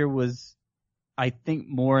last year was, I think,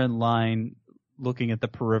 more in line looking at the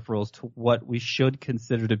peripherals to what we should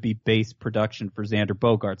consider to be base production for Xander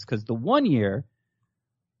Bogaerts. Because the one year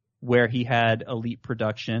where he had elite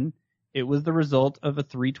production, it was the result of a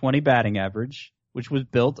 .320 batting average, which was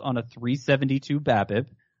built on a .372 BABIP,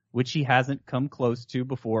 which he hasn't come close to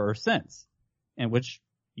before or since, and which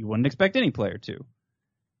you wouldn't expect any player to.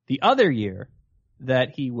 The other year that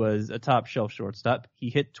he was a top shelf shortstop, he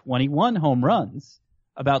hit 21 home runs,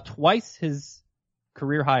 about twice his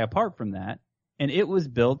career high apart from that, and it was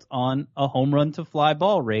built on a home run to fly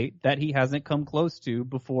ball rate that he hasn't come close to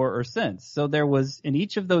before or since. So there was, in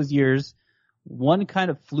each of those years, one kind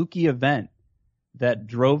of fluky event that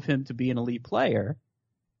drove him to be an elite player.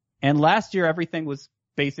 And last year, everything was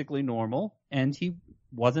basically normal, and he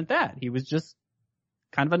wasn't that. He was just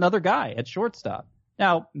kind of another guy at shortstop.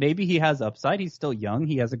 Now, maybe he has upside. He's still young.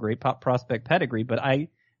 He has a great prospect pedigree, but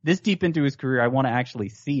this deep into his career, I want to actually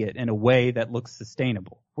see it in a way that looks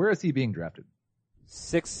sustainable. Where is he being drafted?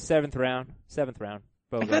 6th, 7th round.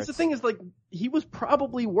 Bogaerts. That's the thing is, like, he was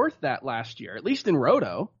probably worth that last year, at least in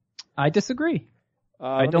Roto. I disagree.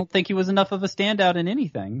 I don't think he was enough of a standout in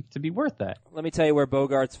anything to be worth that. Let me tell you where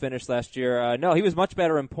Bogaerts finished last year. No, he was much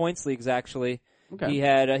better in points leagues, actually.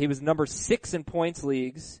 Okay. He was number 6 in points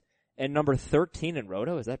leagues and number 13 in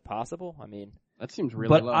Roto. Is that possible? I mean, that seems really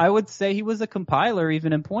but low. I would say he was a compiler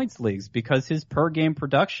even in points leagues because his per game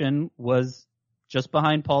production was just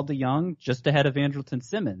behind Paul DeJong, just ahead of Andrelton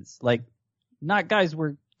Simmons. Like, not guys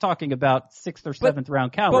we're talking about 6th or 7th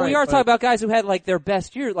round caliber. But we are talking about guys who had like their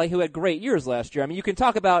best year, like who had great years last year. I mean, you can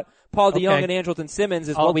talk about Paul DeJong and Andrelton Simmons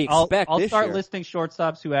is what we expect I'll this start year. listing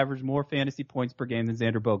shortstops who averaged more fantasy points per game than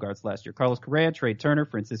Xander Bogaerts last year. Carlos Correa, Trey Turner,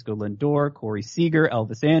 Francisco Lindor, Corey Seager,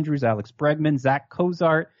 Elvis Andrews, Alex Bregman, Zach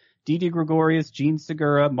Cozart, Didi Gregorius, Gene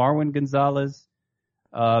Segura, Marwin Gonzalez,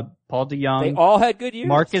 Paul DeJong. They all had good years.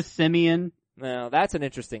 Marcus Simeon. No, that's an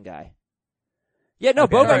interesting guy. Yeah, no,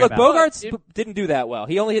 Bogaerts didn't do that well.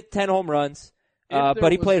 He only hit 10 home runs,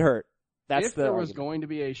 but he played hurt. If there was going to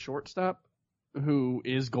be a shortstop who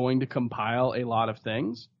is going to compile a lot of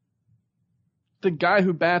things, the guy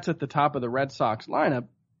who bats at the top of the Red Sox lineup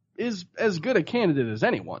is as good a candidate as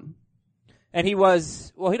anyone. And he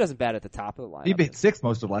doesn't bat at the top of the lineup. He hit 6th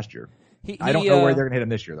most of last year. I don't know where they're going to hit him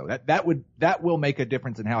this year, though. That will make a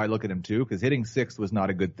difference in how I look at him, too, because hitting 6th was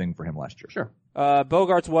not a good thing for him last year. Sure.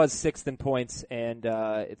 Bogaerts was 6th in points and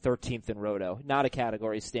 13th in Roto. Not a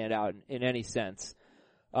category standout in any sense.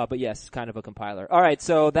 But yes, kind of a compiler. All right,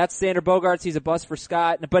 so that's Xander Bogaerts. He's a bust for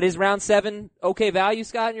Scott. But is round 7 okay value,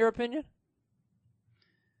 Scott, in your opinion?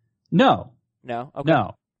 No. No? Okay.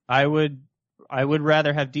 No. I would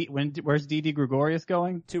rather have where's Didi Gregorius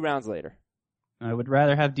going? 2 rounds later. I would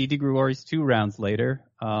rather have Didi Gregorius 2 rounds later.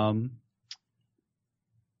 I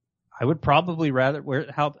would probably rather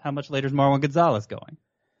how much later is Marwin Gonzalez going?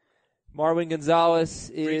 Marwin Gonzalez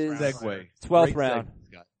is 12th round.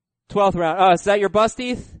 Segue. 12th round. Is that your bust,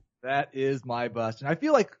 Heath? That is my bust. And I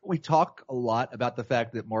feel like we talk a lot about the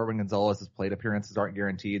fact that Marwin Gonzalez's plate appearances aren't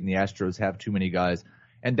guaranteed and the Astros have too many guys.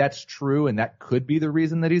 And that's true, and that could be the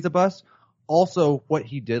reason that he's a bust. Also, what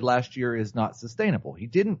he did last year is not sustainable. He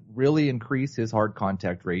didn't really increase his hard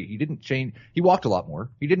contact rate. He walked a lot more.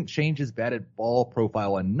 He didn't change his batted ball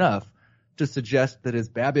profile enough to suggest that his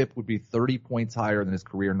BABIP would be 30 points higher than his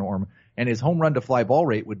career norm, and his home run to fly ball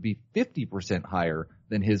rate would be 50% higher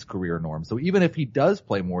than his career norm. So even if he does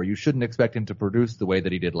play more, you shouldn't expect him to produce the way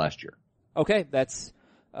that he did last year. Okay, that's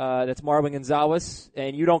Marwin Gonzalez,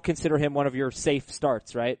 and you don't consider him one of your safe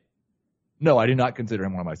starts, right? No, I do not consider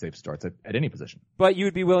him one of my safe starts at any position. But you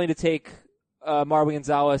would be willing to take Marwin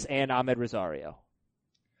Gonzalez and Ahmed Rosario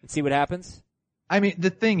and see what happens? I mean, the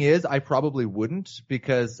thing is, I probably wouldn't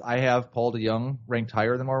because I have Paul DeJong ranked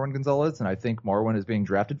higher than Marwin Gonzalez, and I think Marwin is being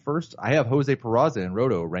drafted first. I have Jose Peraza and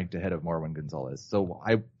Roto ranked ahead of Marwin Gonzalez. So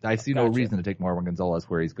I see no reason to take Marwin Gonzalez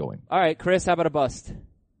where he's going. All right, Chris, how about a bust?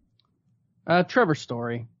 Trevor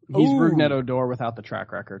Story. He's Rougned Odor without the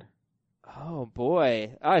track record. Oh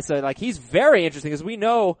boy. All right, so he's very interesting because we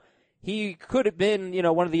know he could have been,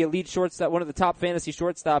 one of the elite shortstop, one of the top fantasy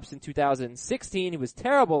shortstops in 2016. He was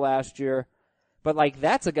terrible last year, but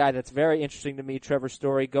that's a guy that's very interesting to me. Trevor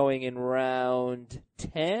Story going in round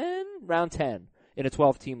 10 in a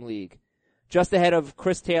 12-team league. just ahead of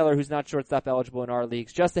Chris Taylor, who's not shortstop eligible in our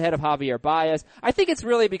leagues, just ahead of Javier Baez. I think it's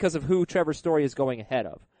really because of who Trevor Story is going ahead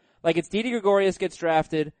of. Like, it's Didi Gregorius gets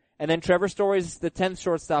drafted, and then Trevor Story's the 10th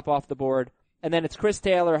shortstop off the board, and then it's Chris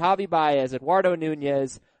Taylor, Javi Baez, Eduardo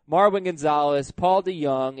Nunez, Marwin Gonzalez, Paul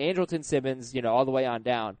DeJong, Andrelton Simmons, all the way on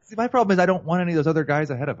down. See, my problem is I don't want any of those other guys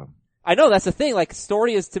ahead of him. I know, that's the thing. Like,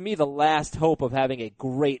 Story is, to me, the last hope of having a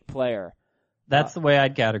great player. That's the way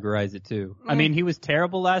I'd categorize it, too. I mean, he was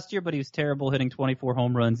terrible last year, but he was terrible hitting 24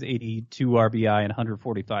 home runs, 82 RBI, and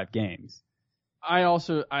 145 games.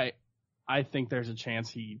 I think there's a chance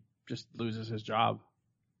he just loses his job.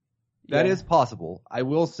 That is possible. I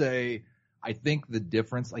will say, I think the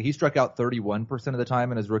difference, like he struck out 31% of the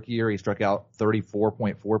time in his rookie year. He struck out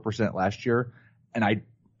 34.4% last year. And I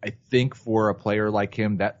think for a player like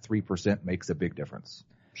him, that 3% makes a big difference.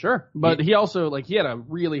 Sure. But he also, he had a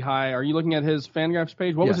really high, are you looking at his Fangraphs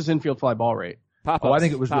page? What was his infield fly ball rate? Pop-ups. Oh, I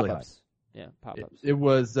think it was really high. Yeah, pop-ups. It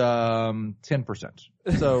was 10%.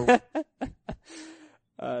 So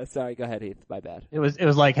sorry, go ahead, Heath. My bad. It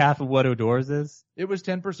was like half of what Odor's is. it was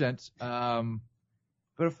 10%.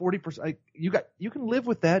 But a 40%, you can live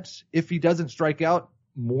with that if he doesn't strike out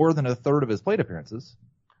more than a third of his plate appearances.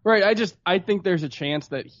 Right. I think there's a chance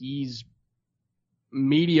that he's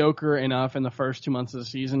mediocre enough in the first 2 months of the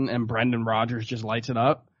season and Brendan Rodgers just lights it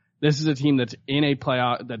up. This is a team that's in a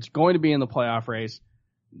playoff, that's going to be in the playoff race.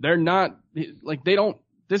 They're not,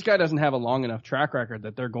 this guy doesn't have a long enough track record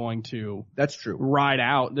that they're going to. That's true. Ride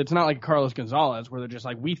out. It's not like Carlos Gonzalez where they're just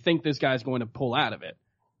like, we think this guy's going to pull out of it.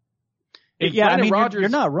 You're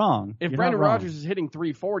not wrong. If Brendan Rodgers is hitting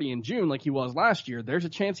 340 in June like he was last year, there's a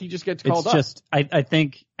chance he just gets called up. It's just, I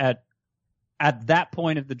think at that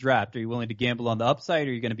point of the draft, are you willing to gamble on the upside,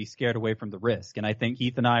 or are you going to be scared away from the risk? And I think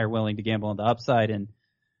Heath and I are willing to gamble on the upside. And,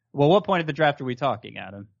 what point of the draft are we talking,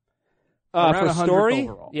 Adam? For Story?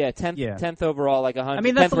 Overall. Yeah, 10th overall, like 100. I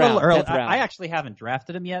mean, that's a little early. Round. I actually haven't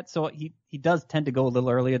drafted him yet, so he does tend to go a little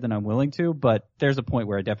earlier than I'm willing to, but there's a point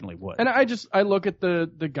where I definitely would. And I look at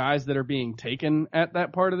the guys that are being taken at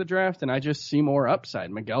that part of the draft, and I just see more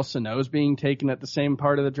upside. Miguel Sano's being taken at the same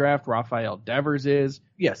part of the draft. Rafael Devers is.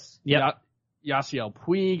 Yes. Yep. Yasiel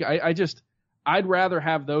Puig. I'd rather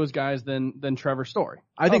have those guys than Trevor Story.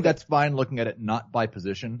 I think that's fine looking at it not by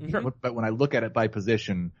position, Mm-hmm. but when I look at it by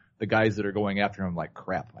position, the guys that are going after him, I'm like,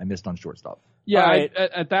 crap, I missed on shortstop. Yeah, right.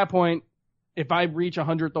 At that point, if I reach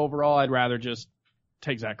 100th overall, I'd rather just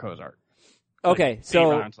take Zach Cozart. Okay, 8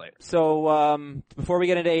 so rounds later. Before we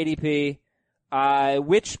get into ADP,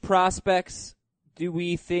 which prospects do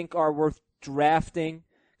we think are worth drafting?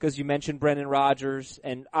 Because you mentioned Brendan Rodgers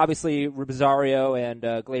and obviously Rosario and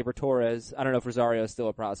Gleyber Torres. I don't know if Rosario is still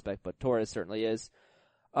a prospect, but Torres certainly is.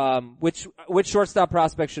 Which shortstop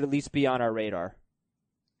prospect should at least be on our radar?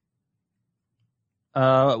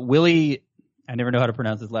 Willie, I never know how to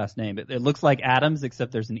pronounce his last name. It looks like Adams,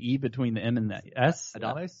 except there's an E between the M and the S.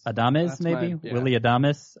 Adames, maybe? Willie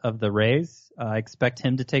Adames of the Rays. I expect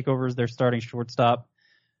him to take over as their starting shortstop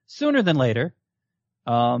sooner than later.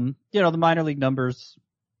 The minor league numbers,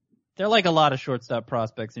 they're like a lot of shortstop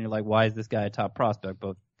prospects, and you're like, why is this guy a top prospect?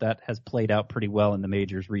 But that has played out pretty well in the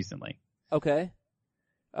majors recently. Okay.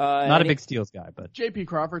 Not a big steals guy, but J.P.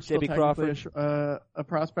 Crawford's still J.P. technically a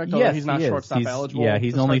prospect, although he's not shortstop eligible. Yeah,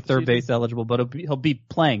 he's only third base eligible, but he'll be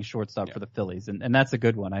playing shortstop for the Phillies, and that's a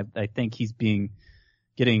good one. I think he's getting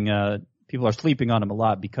people are sleeping on him a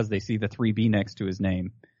lot because they see the 3B next to his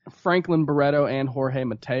name. Franklin Barreto and Jorge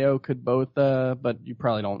Mateo could both, but you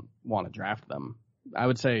probably don't want to draft them. I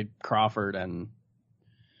would say Crawford and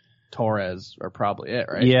Torres are probably it,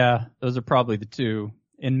 right? Yeah, those are probably the two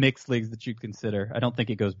in mixed leagues that you'd consider. I don't think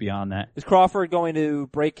it goes beyond that. Is Crawford going to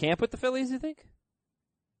break camp with the Phillies, you think?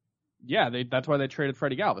 Yeah, that's why they traded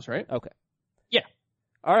Freddie Galvis, right? Okay. Yeah.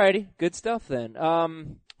 Alrighty, good stuff then.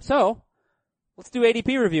 So, let's do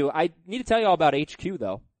ADP review. I need to tell you all about HQ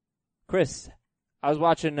though. Chris, I was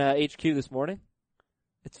watching HQ this morning.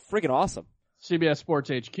 It's friggin' awesome. CBS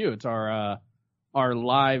Sports HQ. It's our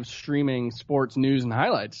live streaming sports news and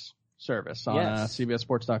highlights service on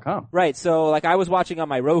CBSSports.com. Right. So, I was watching on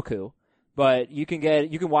my Roku, but you can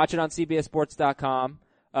watch it on CBSSports.com.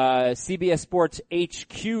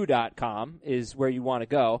 CBSSportsHQ.com is where you want to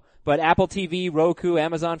go. But Apple TV, Roku,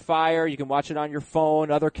 Amazon Fire, you can watch it on your phone,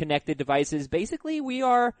 other connected devices. Basically, we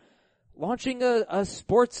are launching a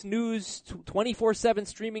sports news 24/7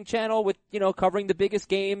 streaming channel with, covering the biggest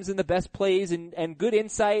games and the best plays and good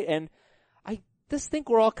insight. And I just think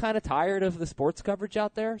we're all kind of tired of the sports coverage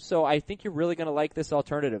out there. So I think you're really going to like this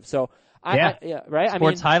alternative. So right?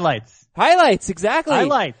 Sports highlights. Highlights, exactly.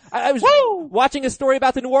 Highlights. I was watching a story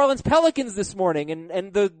about the New Orleans Pelicans this morning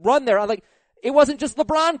and the run there. I'm like, it wasn't just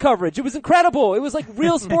LeBron coverage. It was incredible. It was like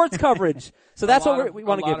real sports coverage. So that's what we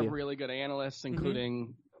want to give you. A lot of really good analysts,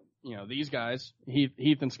 including, these guys.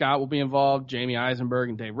 Heath and Scott will be involved. Jamie Eisenberg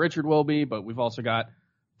and Dave Richard will be, but we've also got a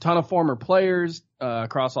ton of former players,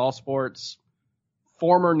 across all sports.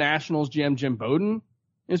 Former Nationals GM Jim Bowden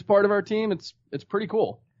is part of our team. It's pretty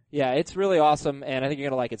cool. Yeah, it's really awesome, and I think you're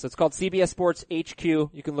going to like it. So it's called CBS Sports HQ.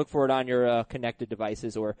 You can look for it on your connected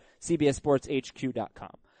devices or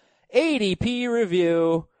cbssportshq.com. ADP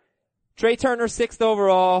review. Trey Turner, 6th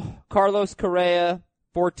overall. Carlos Correa,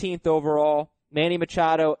 14th overall. Manny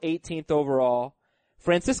Machado, 18th overall.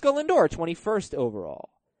 Francisco Lindor, 21st overall.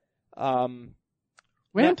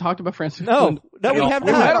 We haven't talked about Francisco No, Lindor. we have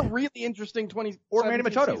Who not. had a really interesting 2017 Or Manny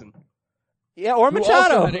Machado. season. Yeah, or Who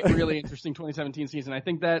Machado. also had a really interesting 2017 season. I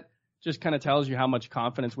think that just kind of tells you how much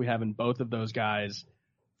confidence we have in both of those guys.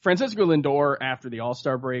 Francisco Lindor, after the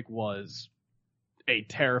All-Star break, was a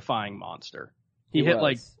terrifying monster. He hit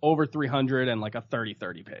like over 300 and like a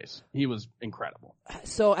 30-30 pace. He was incredible.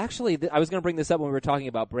 So actually, I was going to bring this up when we were talking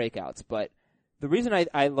about breakouts, but the reason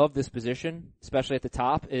I love this position, especially at the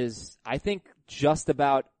top, is I think just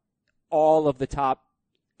about all of the top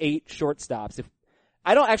 8 shortstops.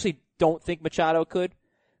 I don't think Machado could,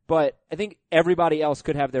 but I think everybody else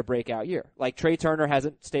could have their breakout year. Like Trey Turner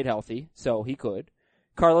hasn't stayed healthy, so he could.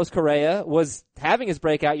 Carlos Correa was having his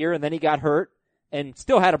breakout year and then he got hurt and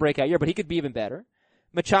still had a breakout year, but he could be even better.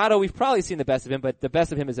 Machado, we've probably seen the best of him, but the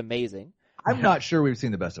best of him is amazing. I'm not sure we've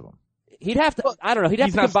seen the best of him. He'd have to, I don't know, he'd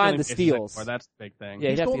have to combine the steals. That's the big thing. Yeah,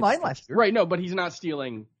 He stole 9 last year. Right, no, but he's not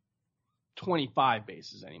stealing 25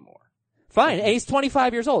 bases anymore. Fine, and he's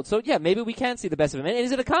 25 years old, so yeah, maybe we can see the best of him. And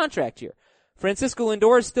is it a contract year? Francisco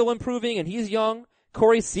Lindor is still improving, and he's young.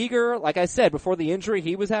 Corey Seager, like I said, before the injury,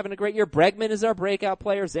 he was having a great year. Bregman is our breakout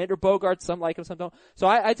player. Xander Bogaerts, some like him, some don't. So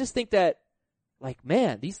I just think that, like,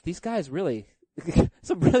 man, these guys really,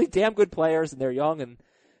 some really damn good players, and they're young, and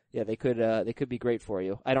yeah, they could be great for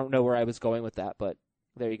you. I don't know where I was going with that, but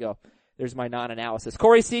there you go. There's my non-analysis.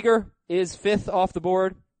 Corey Seager is 5th off the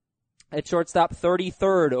board at shortstop,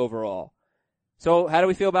 33rd overall. So how do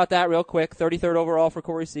we feel about that real quick? 33rd overall for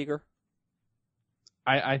Corey Seager.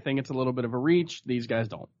 I think it's a little bit of a reach. These guys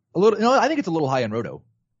don't. I think it's a little high in Roto.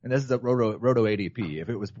 And this is a Roto ADP. If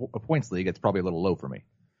it was a points league, it's probably a little low for me.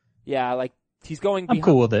 Yeah, like he's going I'm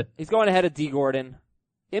cool with it. He's going ahead of D. Gordon.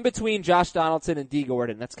 In between Josh Donaldson and D.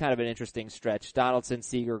 Gordon. That's kind of an interesting stretch. Donaldson,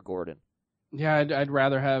 Seager, Gordon. Yeah, I'd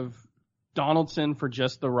rather have Donaldson for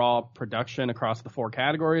just the raw production across the 4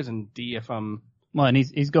 categories, and D if I'm... Well, and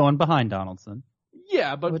he's going behind Donaldson.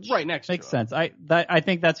 Yeah, but right next to him. Makes sense. I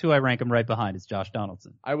think that's who I rank him right behind is Josh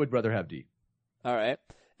Donaldson. I would rather have D. All right.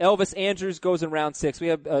 Elvis Andrews goes in round 6. We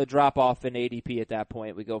have a drop off in ADP at that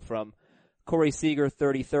point. We go from Corey Seager,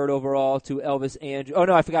 33rd overall, to Elvis Andrews. Oh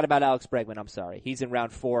no, I forgot about Alex Bregman. I'm sorry. He's in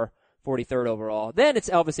round 4, 43rd overall. Then it's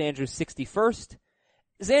Elvis Andrews, 61st.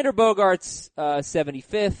 Xander Bogaerts,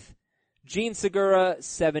 75th. Gene Segura,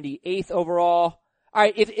 78th overall. All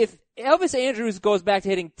right, if Elvis Andrews goes back to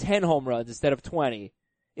hitting 10 home runs instead of 20,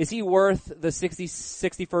 is he worth the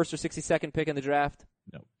 61st or 62nd pick in the draft?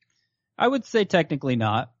 No. I would say technically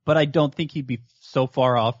not, but I don't think he'd be so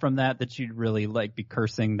far off from that you'd really be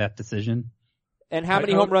cursing that decision. And how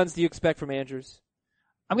many home runs do you expect from Andrews?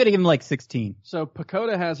 I'm going to give him 16. So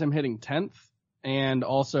Pacoda has him hitting 10th and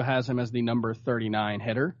also has him as the number 39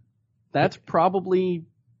 hitter. That's probably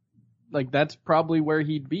where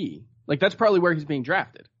he'd be. That's probably where he's being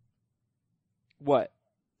drafted. What?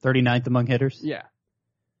 39th among hitters? Yeah.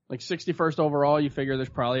 61st overall, you figure there's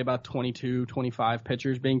probably about 22, 25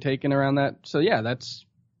 pitchers being taken around that. So yeah,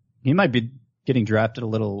 he might be getting drafted a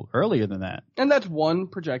little earlier than that. And that's one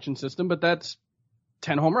projection system, but that's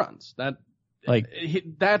 10 home runs.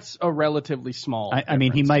 That's a relatively small. I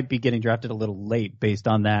mean, he might be getting drafted a little late based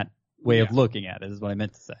on that way of looking at it, is what I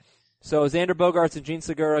meant to say. So Xander Bogaerts and Gene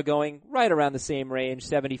Segura going right around the same range,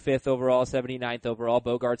 75th overall, 79th overall,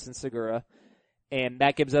 Bogaerts and Segura. And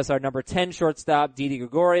that gives us our number 10 shortstop, Didi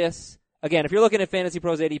Gregorius. Again, if you're looking at Fantasy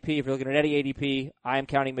Pros ADP, if you're looking at any ADP, I am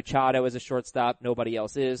counting Machado as a shortstop. Nobody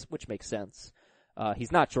else is, which makes sense.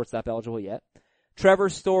 He's not shortstop eligible yet. Trevor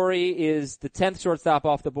Story is the 10th shortstop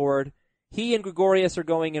off the board. He and Gregorius are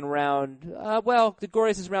going in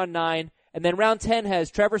Gregorius is round 9. And then round 10 has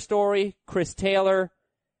Trevor Story, Chris Taylor,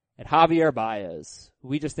 and Javier Baez, who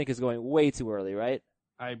we just think is going way too early, right?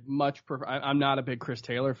 I'm not a big Chris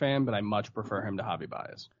Taylor fan, but I much prefer him to Javi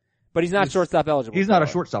Baez. But he's not shortstop eligible. He's not a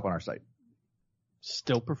shortstop on our site.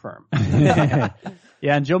 Still prefer him.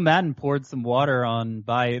 Yeah, and Joe Madden poured some water on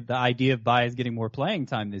the idea of Baez getting more playing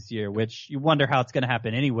time this year, which you wonder how it's going to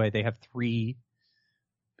happen anyway. They have 3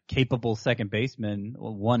 capable second basemen.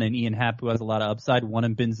 One in Ian Happ, who has a lot of upside. One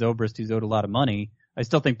in Ben Zobrist, who's owed a lot of money. I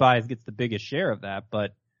still think Baez gets the biggest share of that,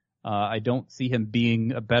 but I don't see him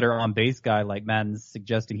being a better on-base guy like Madden's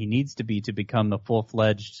suggesting he needs to be to become the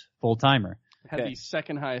full-fledged full-timer. Had the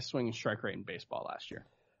second highest swinging strike rate in baseball last year.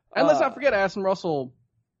 And let's not forget, Addison Russell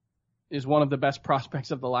is one of the best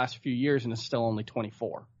prospects of the last few years and is still only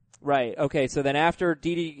 24. Right. Okay. So then after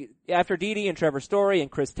Didi and Trevor Story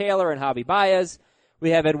and Chris Taylor and Javi Baez,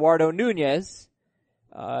 we have Eduardo Nunez,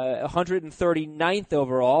 139th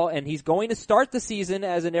overall, and he's going to start the season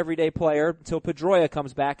as an everyday player until Pedroia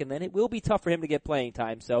comes back, and then it will be tough for him to get playing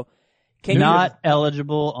time. So, not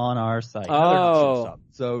eligible on our site. Oh,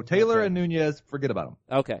 so Taylor and Nunez, forget about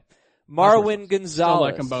them. Okay, Marwin Gonzalez. Still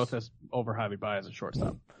like them both as over Javi Baez at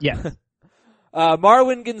shortstop. Yes.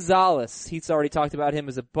 Marwin Gonzalez. He's already talked about him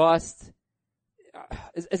as a bust.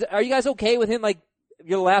 Are you guys okay with him? Like,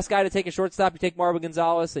 you're the last guy to take a shortstop. You take Marwin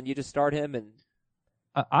Gonzalez and you just start him and.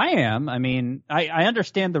 I am. I mean, I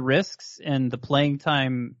understand the risks and the playing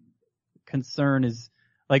time concern is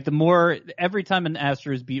like every time an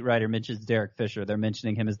Astros beat writer mentions Derek Fisher, they're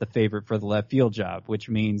mentioning him as the favorite for the left field job, which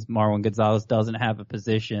means Marwin Gonzalez doesn't have a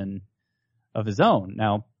position of his own.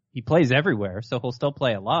 Now, he plays everywhere, so he'll still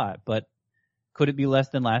play a lot, but could it be less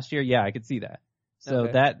than last year? Yeah, I could see that. So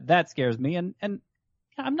okay. that scares me, and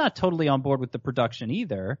I'm not totally on board with the production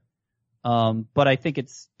either. But I think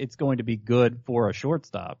it's going to be good for a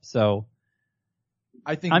shortstop. So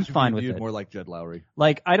I think I'm fine with it. More like Jed Lowry.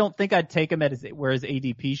 Like, I don't think I'd take him where his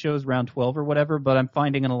ADP shows round 12 or whatever, but I'm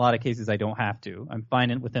finding in a lot of cases I don't have to. I'm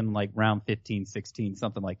finding with him like round 15, 16,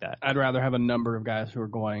 something like that. I'd rather have a number of guys who are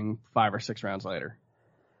going 5 or 6 rounds later.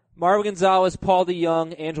 Marwin Gonzalez, Paul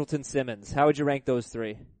DeYoung, Andrelton Simmons. How would you rank those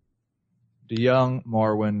three? DeYoung,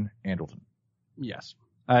 Marwin, Andrelton. Yes.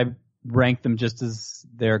 I rank them just as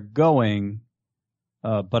they're going,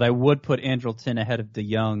 but I would put Andrelton ahead of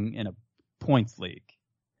DeYoung in a points league.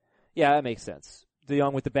 Yeah, that makes sense.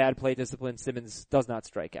 DeYoung with the bad play discipline, Simmons does not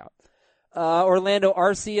strike out. Orlando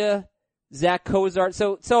Arcia, Zach Cozart.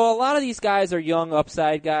 So a lot of these guys are young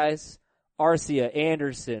upside guys. Arcia,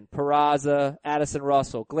 Anderson, Peraza, Addison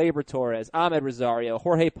Russell, Gleyber Torres, Ahmed Rosario,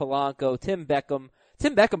 Jorge Polanco, Tim Beckham.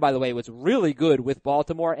 Tim Beckham, by the way, was really good with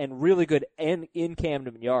Baltimore and really good in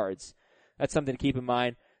Camden yards. That's something to keep in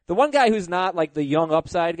mind. The one guy who's not like the young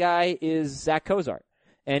upside guy is Zach Cozart.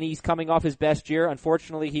 And he's coming off his best year.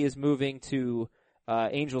 Unfortunately, he is moving to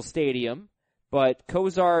Angel Stadium. But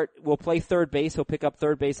Cozart will play third base. He'll pick up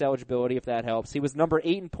third base eligibility if that helps. He was number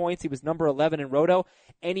 8 in points. He was number 11 in Roto.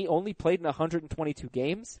 And he only played in 122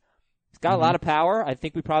 games. He's got a lot of power. I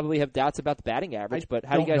think we probably have doubts about the batting average. But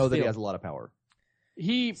how do you guys feel? I don't know that he has a lot of power.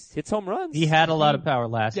 He hits home runs. He had a lot of power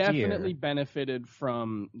last year. Definitely benefited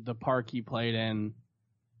from the park he played in.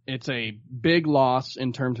 It's a big loss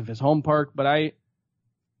in terms of his home park, but I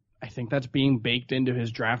think that's being baked into his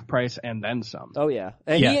draft price and then some. Oh, yeah.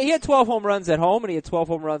 And he had 12 home runs at home, and he had 12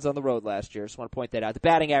 home runs on the road last year. Just want to point that out. The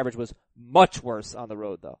batting average was much worse on the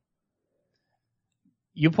road, though.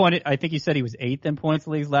 I think you said he was 8th in points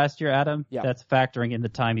leagues last year, Adam. Yeah. That's factoring in the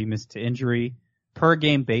time he missed to injury. Per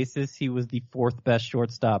game basis, he was the 4th best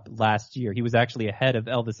shortstop last year. He was actually ahead of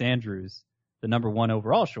Elvis Andrus, the number 1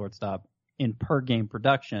 overall shortstop, in per game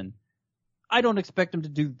production. I don't expect him to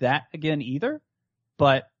do that again either,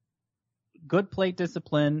 but good plate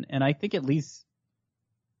discipline, and I think at least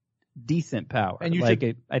decent power. And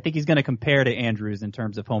I think he's going to compare to Andrews in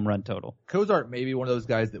terms of home run total. Cozart may be one of those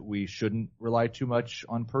guys that we shouldn't rely too much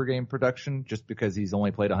on per game production just because he's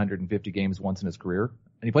only played 150 games once in his career.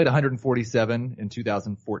 And he played 147 in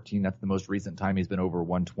 2014. That's the most recent time he's been over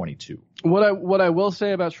 122. What I will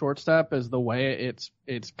say about shortstop is the way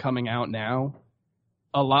it's coming out now,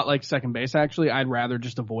 a lot like second base actually, I'd rather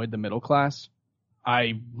just avoid the middle class.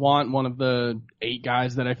 I want one of the 8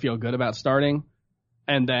 guys that I feel good about starting.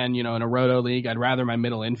 And then, in a roto league, I'd rather my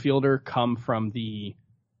middle infielder come from the,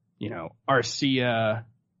 Arcia,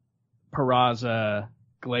 Peraza,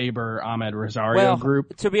 Gleyber, Ahmed Rosario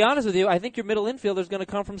group. To be honest with you, I think your middle infielder is going to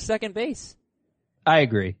come from second base. I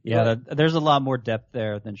agree. Yeah, there's a lot more depth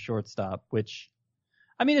there than shortstop, which,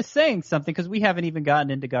 I mean, is saying something because we haven't even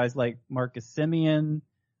gotten into guys like Marcus Semien,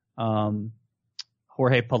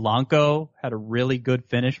 Jorge Polanco had a really good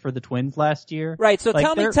finish for the Twins last year. Right, so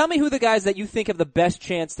tell me who the guys that you think have the best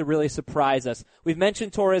chance to really surprise us. We've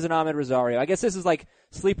mentioned Torres and Ahmed Rosario. I guess this is like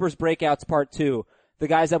Sleepers Breakouts Part 2. The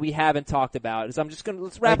guys that we haven't talked about.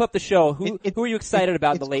 Let's wrap up the show. Who are you excited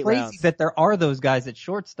about in the late rounds? It's crazy that there are those guys at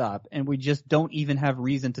shortstop, and we just don't even have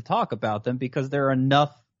reason to talk about them because there are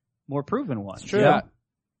enough more proven ones. It's true.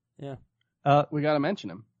 Yeah. We got to mention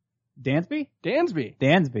him. Dansby.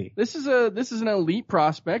 This is an elite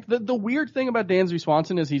prospect. The weird thing about Dansby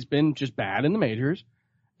Swanson is he's been just bad in the majors.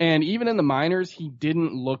 And even in the minors, he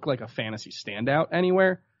didn't look like a fantasy standout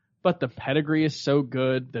anywhere. But the pedigree is so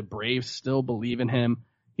good. The Braves still believe in him.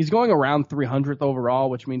 He's going around 300th overall,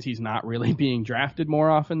 which means he's not really being drafted more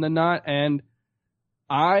often than not. And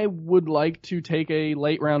I would like to take a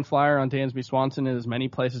late round flyer on Dansby Swanson in as many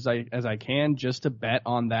places as I can just to bet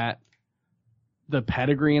on that, the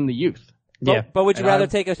pedigree and the youth. But would you rather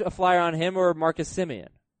take a flyer on him or Marcus Semien?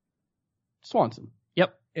 Swanson.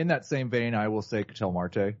 Yep. In that same vein, I will say Ketel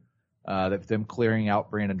Marte. That them clearing out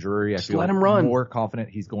Brandon Drury, I feel let him run. More confident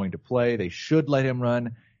he's going to play. They should let him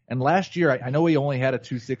run. And last year, I know he only had a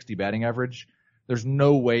 260 batting average. There's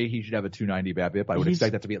no way he should have a 290 BABIP. I would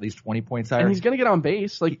expect that to be at least 20 points higher. And he's going to get on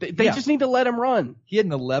base. Like they just need to let him run. He had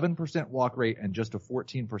an 11% walk rate and just a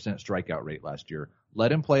 14% strikeout rate last year.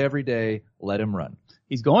 Let him play every day. Let him run.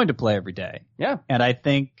 He's going to play every day. Yeah. And I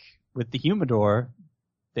think with the humidor,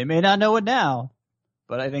 they may not know it now,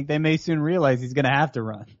 but I think they may soon realize he's going to have to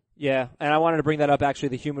run. Yeah, and I wanted to bring that up, actually,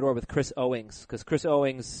 the humidor with Chris Owings, because Chris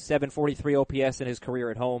Owings, 743 OPS in his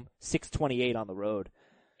career at home, 628 on the road.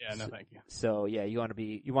 Yeah, no thank you. So, yeah, you want to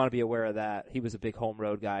be aware of that. He was a big home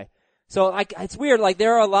road guy. So, it's weird, like,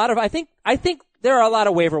 there are a lot of, I think there are a lot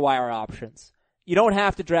of waiver wire options. You don't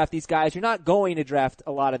have to draft these guys. You're not going to draft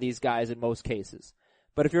a lot of these guys in most cases.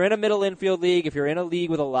 But if you're in a middle infield league, if you're in a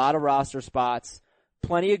league with a lot of roster spots,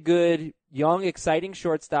 plenty of good, young, exciting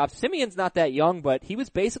shortstops. Simeon's not that young, but he was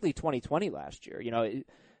basically 2020 last year. You know,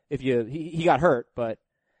 he got hurt, but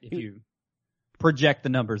if you project the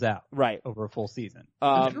numbers out right over a full season.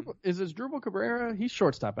 Is Drupal Cabrera? He's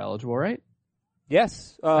shortstop eligible, right?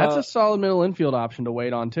 Yes. That's a solid middle infield option to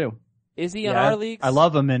wait on too. Is he in our leagues? I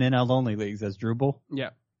love him in NL only leagues as Drupal. Yeah.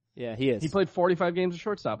 Yeah, he is. He played 45 games of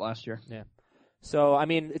shortstop last year. Yeah. So, I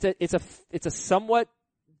mean, it's a somewhat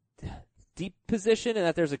deep position and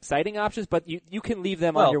that there's exciting options, but you can leave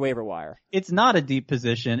them on your waiver wire. It's not a deep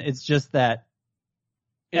position. It's just that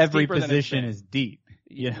every position is deep,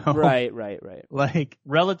 you know? Right. Like,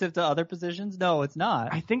 relative to other positions, no, it's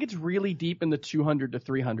not. I think it's really deep in the 200 to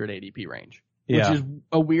 300 ADP range, Yeah. which is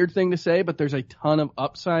a weird thing to say, but there's a ton of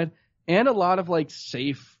upside and a lot of like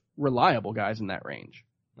safe, reliable guys in that range.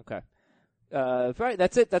 Okay. Right,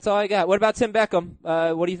 that's it. That's all I got. What about Tim Beckham?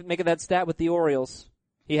 What do you make of that stat with the Orioles?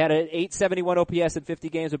 He had an 871 OPS in 50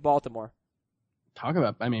 games with Baltimore. Talk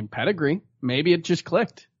about, pedigree. Maybe it just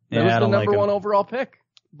clicked. That Yeah, was I the don't number like one him. overall pick,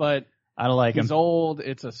 but I don't like him. he's old.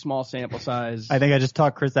 It's a small sample size. I think I just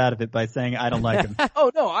talked Chris out of it by saying I don't like him.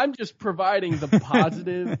 Oh no, I'm just providing the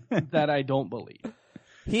positive that I don't believe.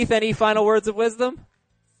 Heath, any final words of wisdom?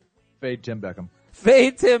 Fade Tim Beckham.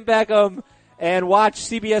 Fade Tim Beckham. And watch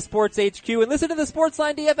CBS Sports HQ and listen to the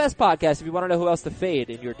Sportsline DFS podcast if you want to know who else to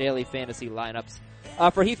fade in your daily fantasy lineups.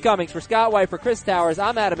 For Heath Cummings, for Scott White, for Chris Towers,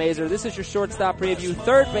 I'm Adam Azer. This is your Shortstop preview.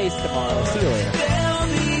 Third base tomorrow. See you later.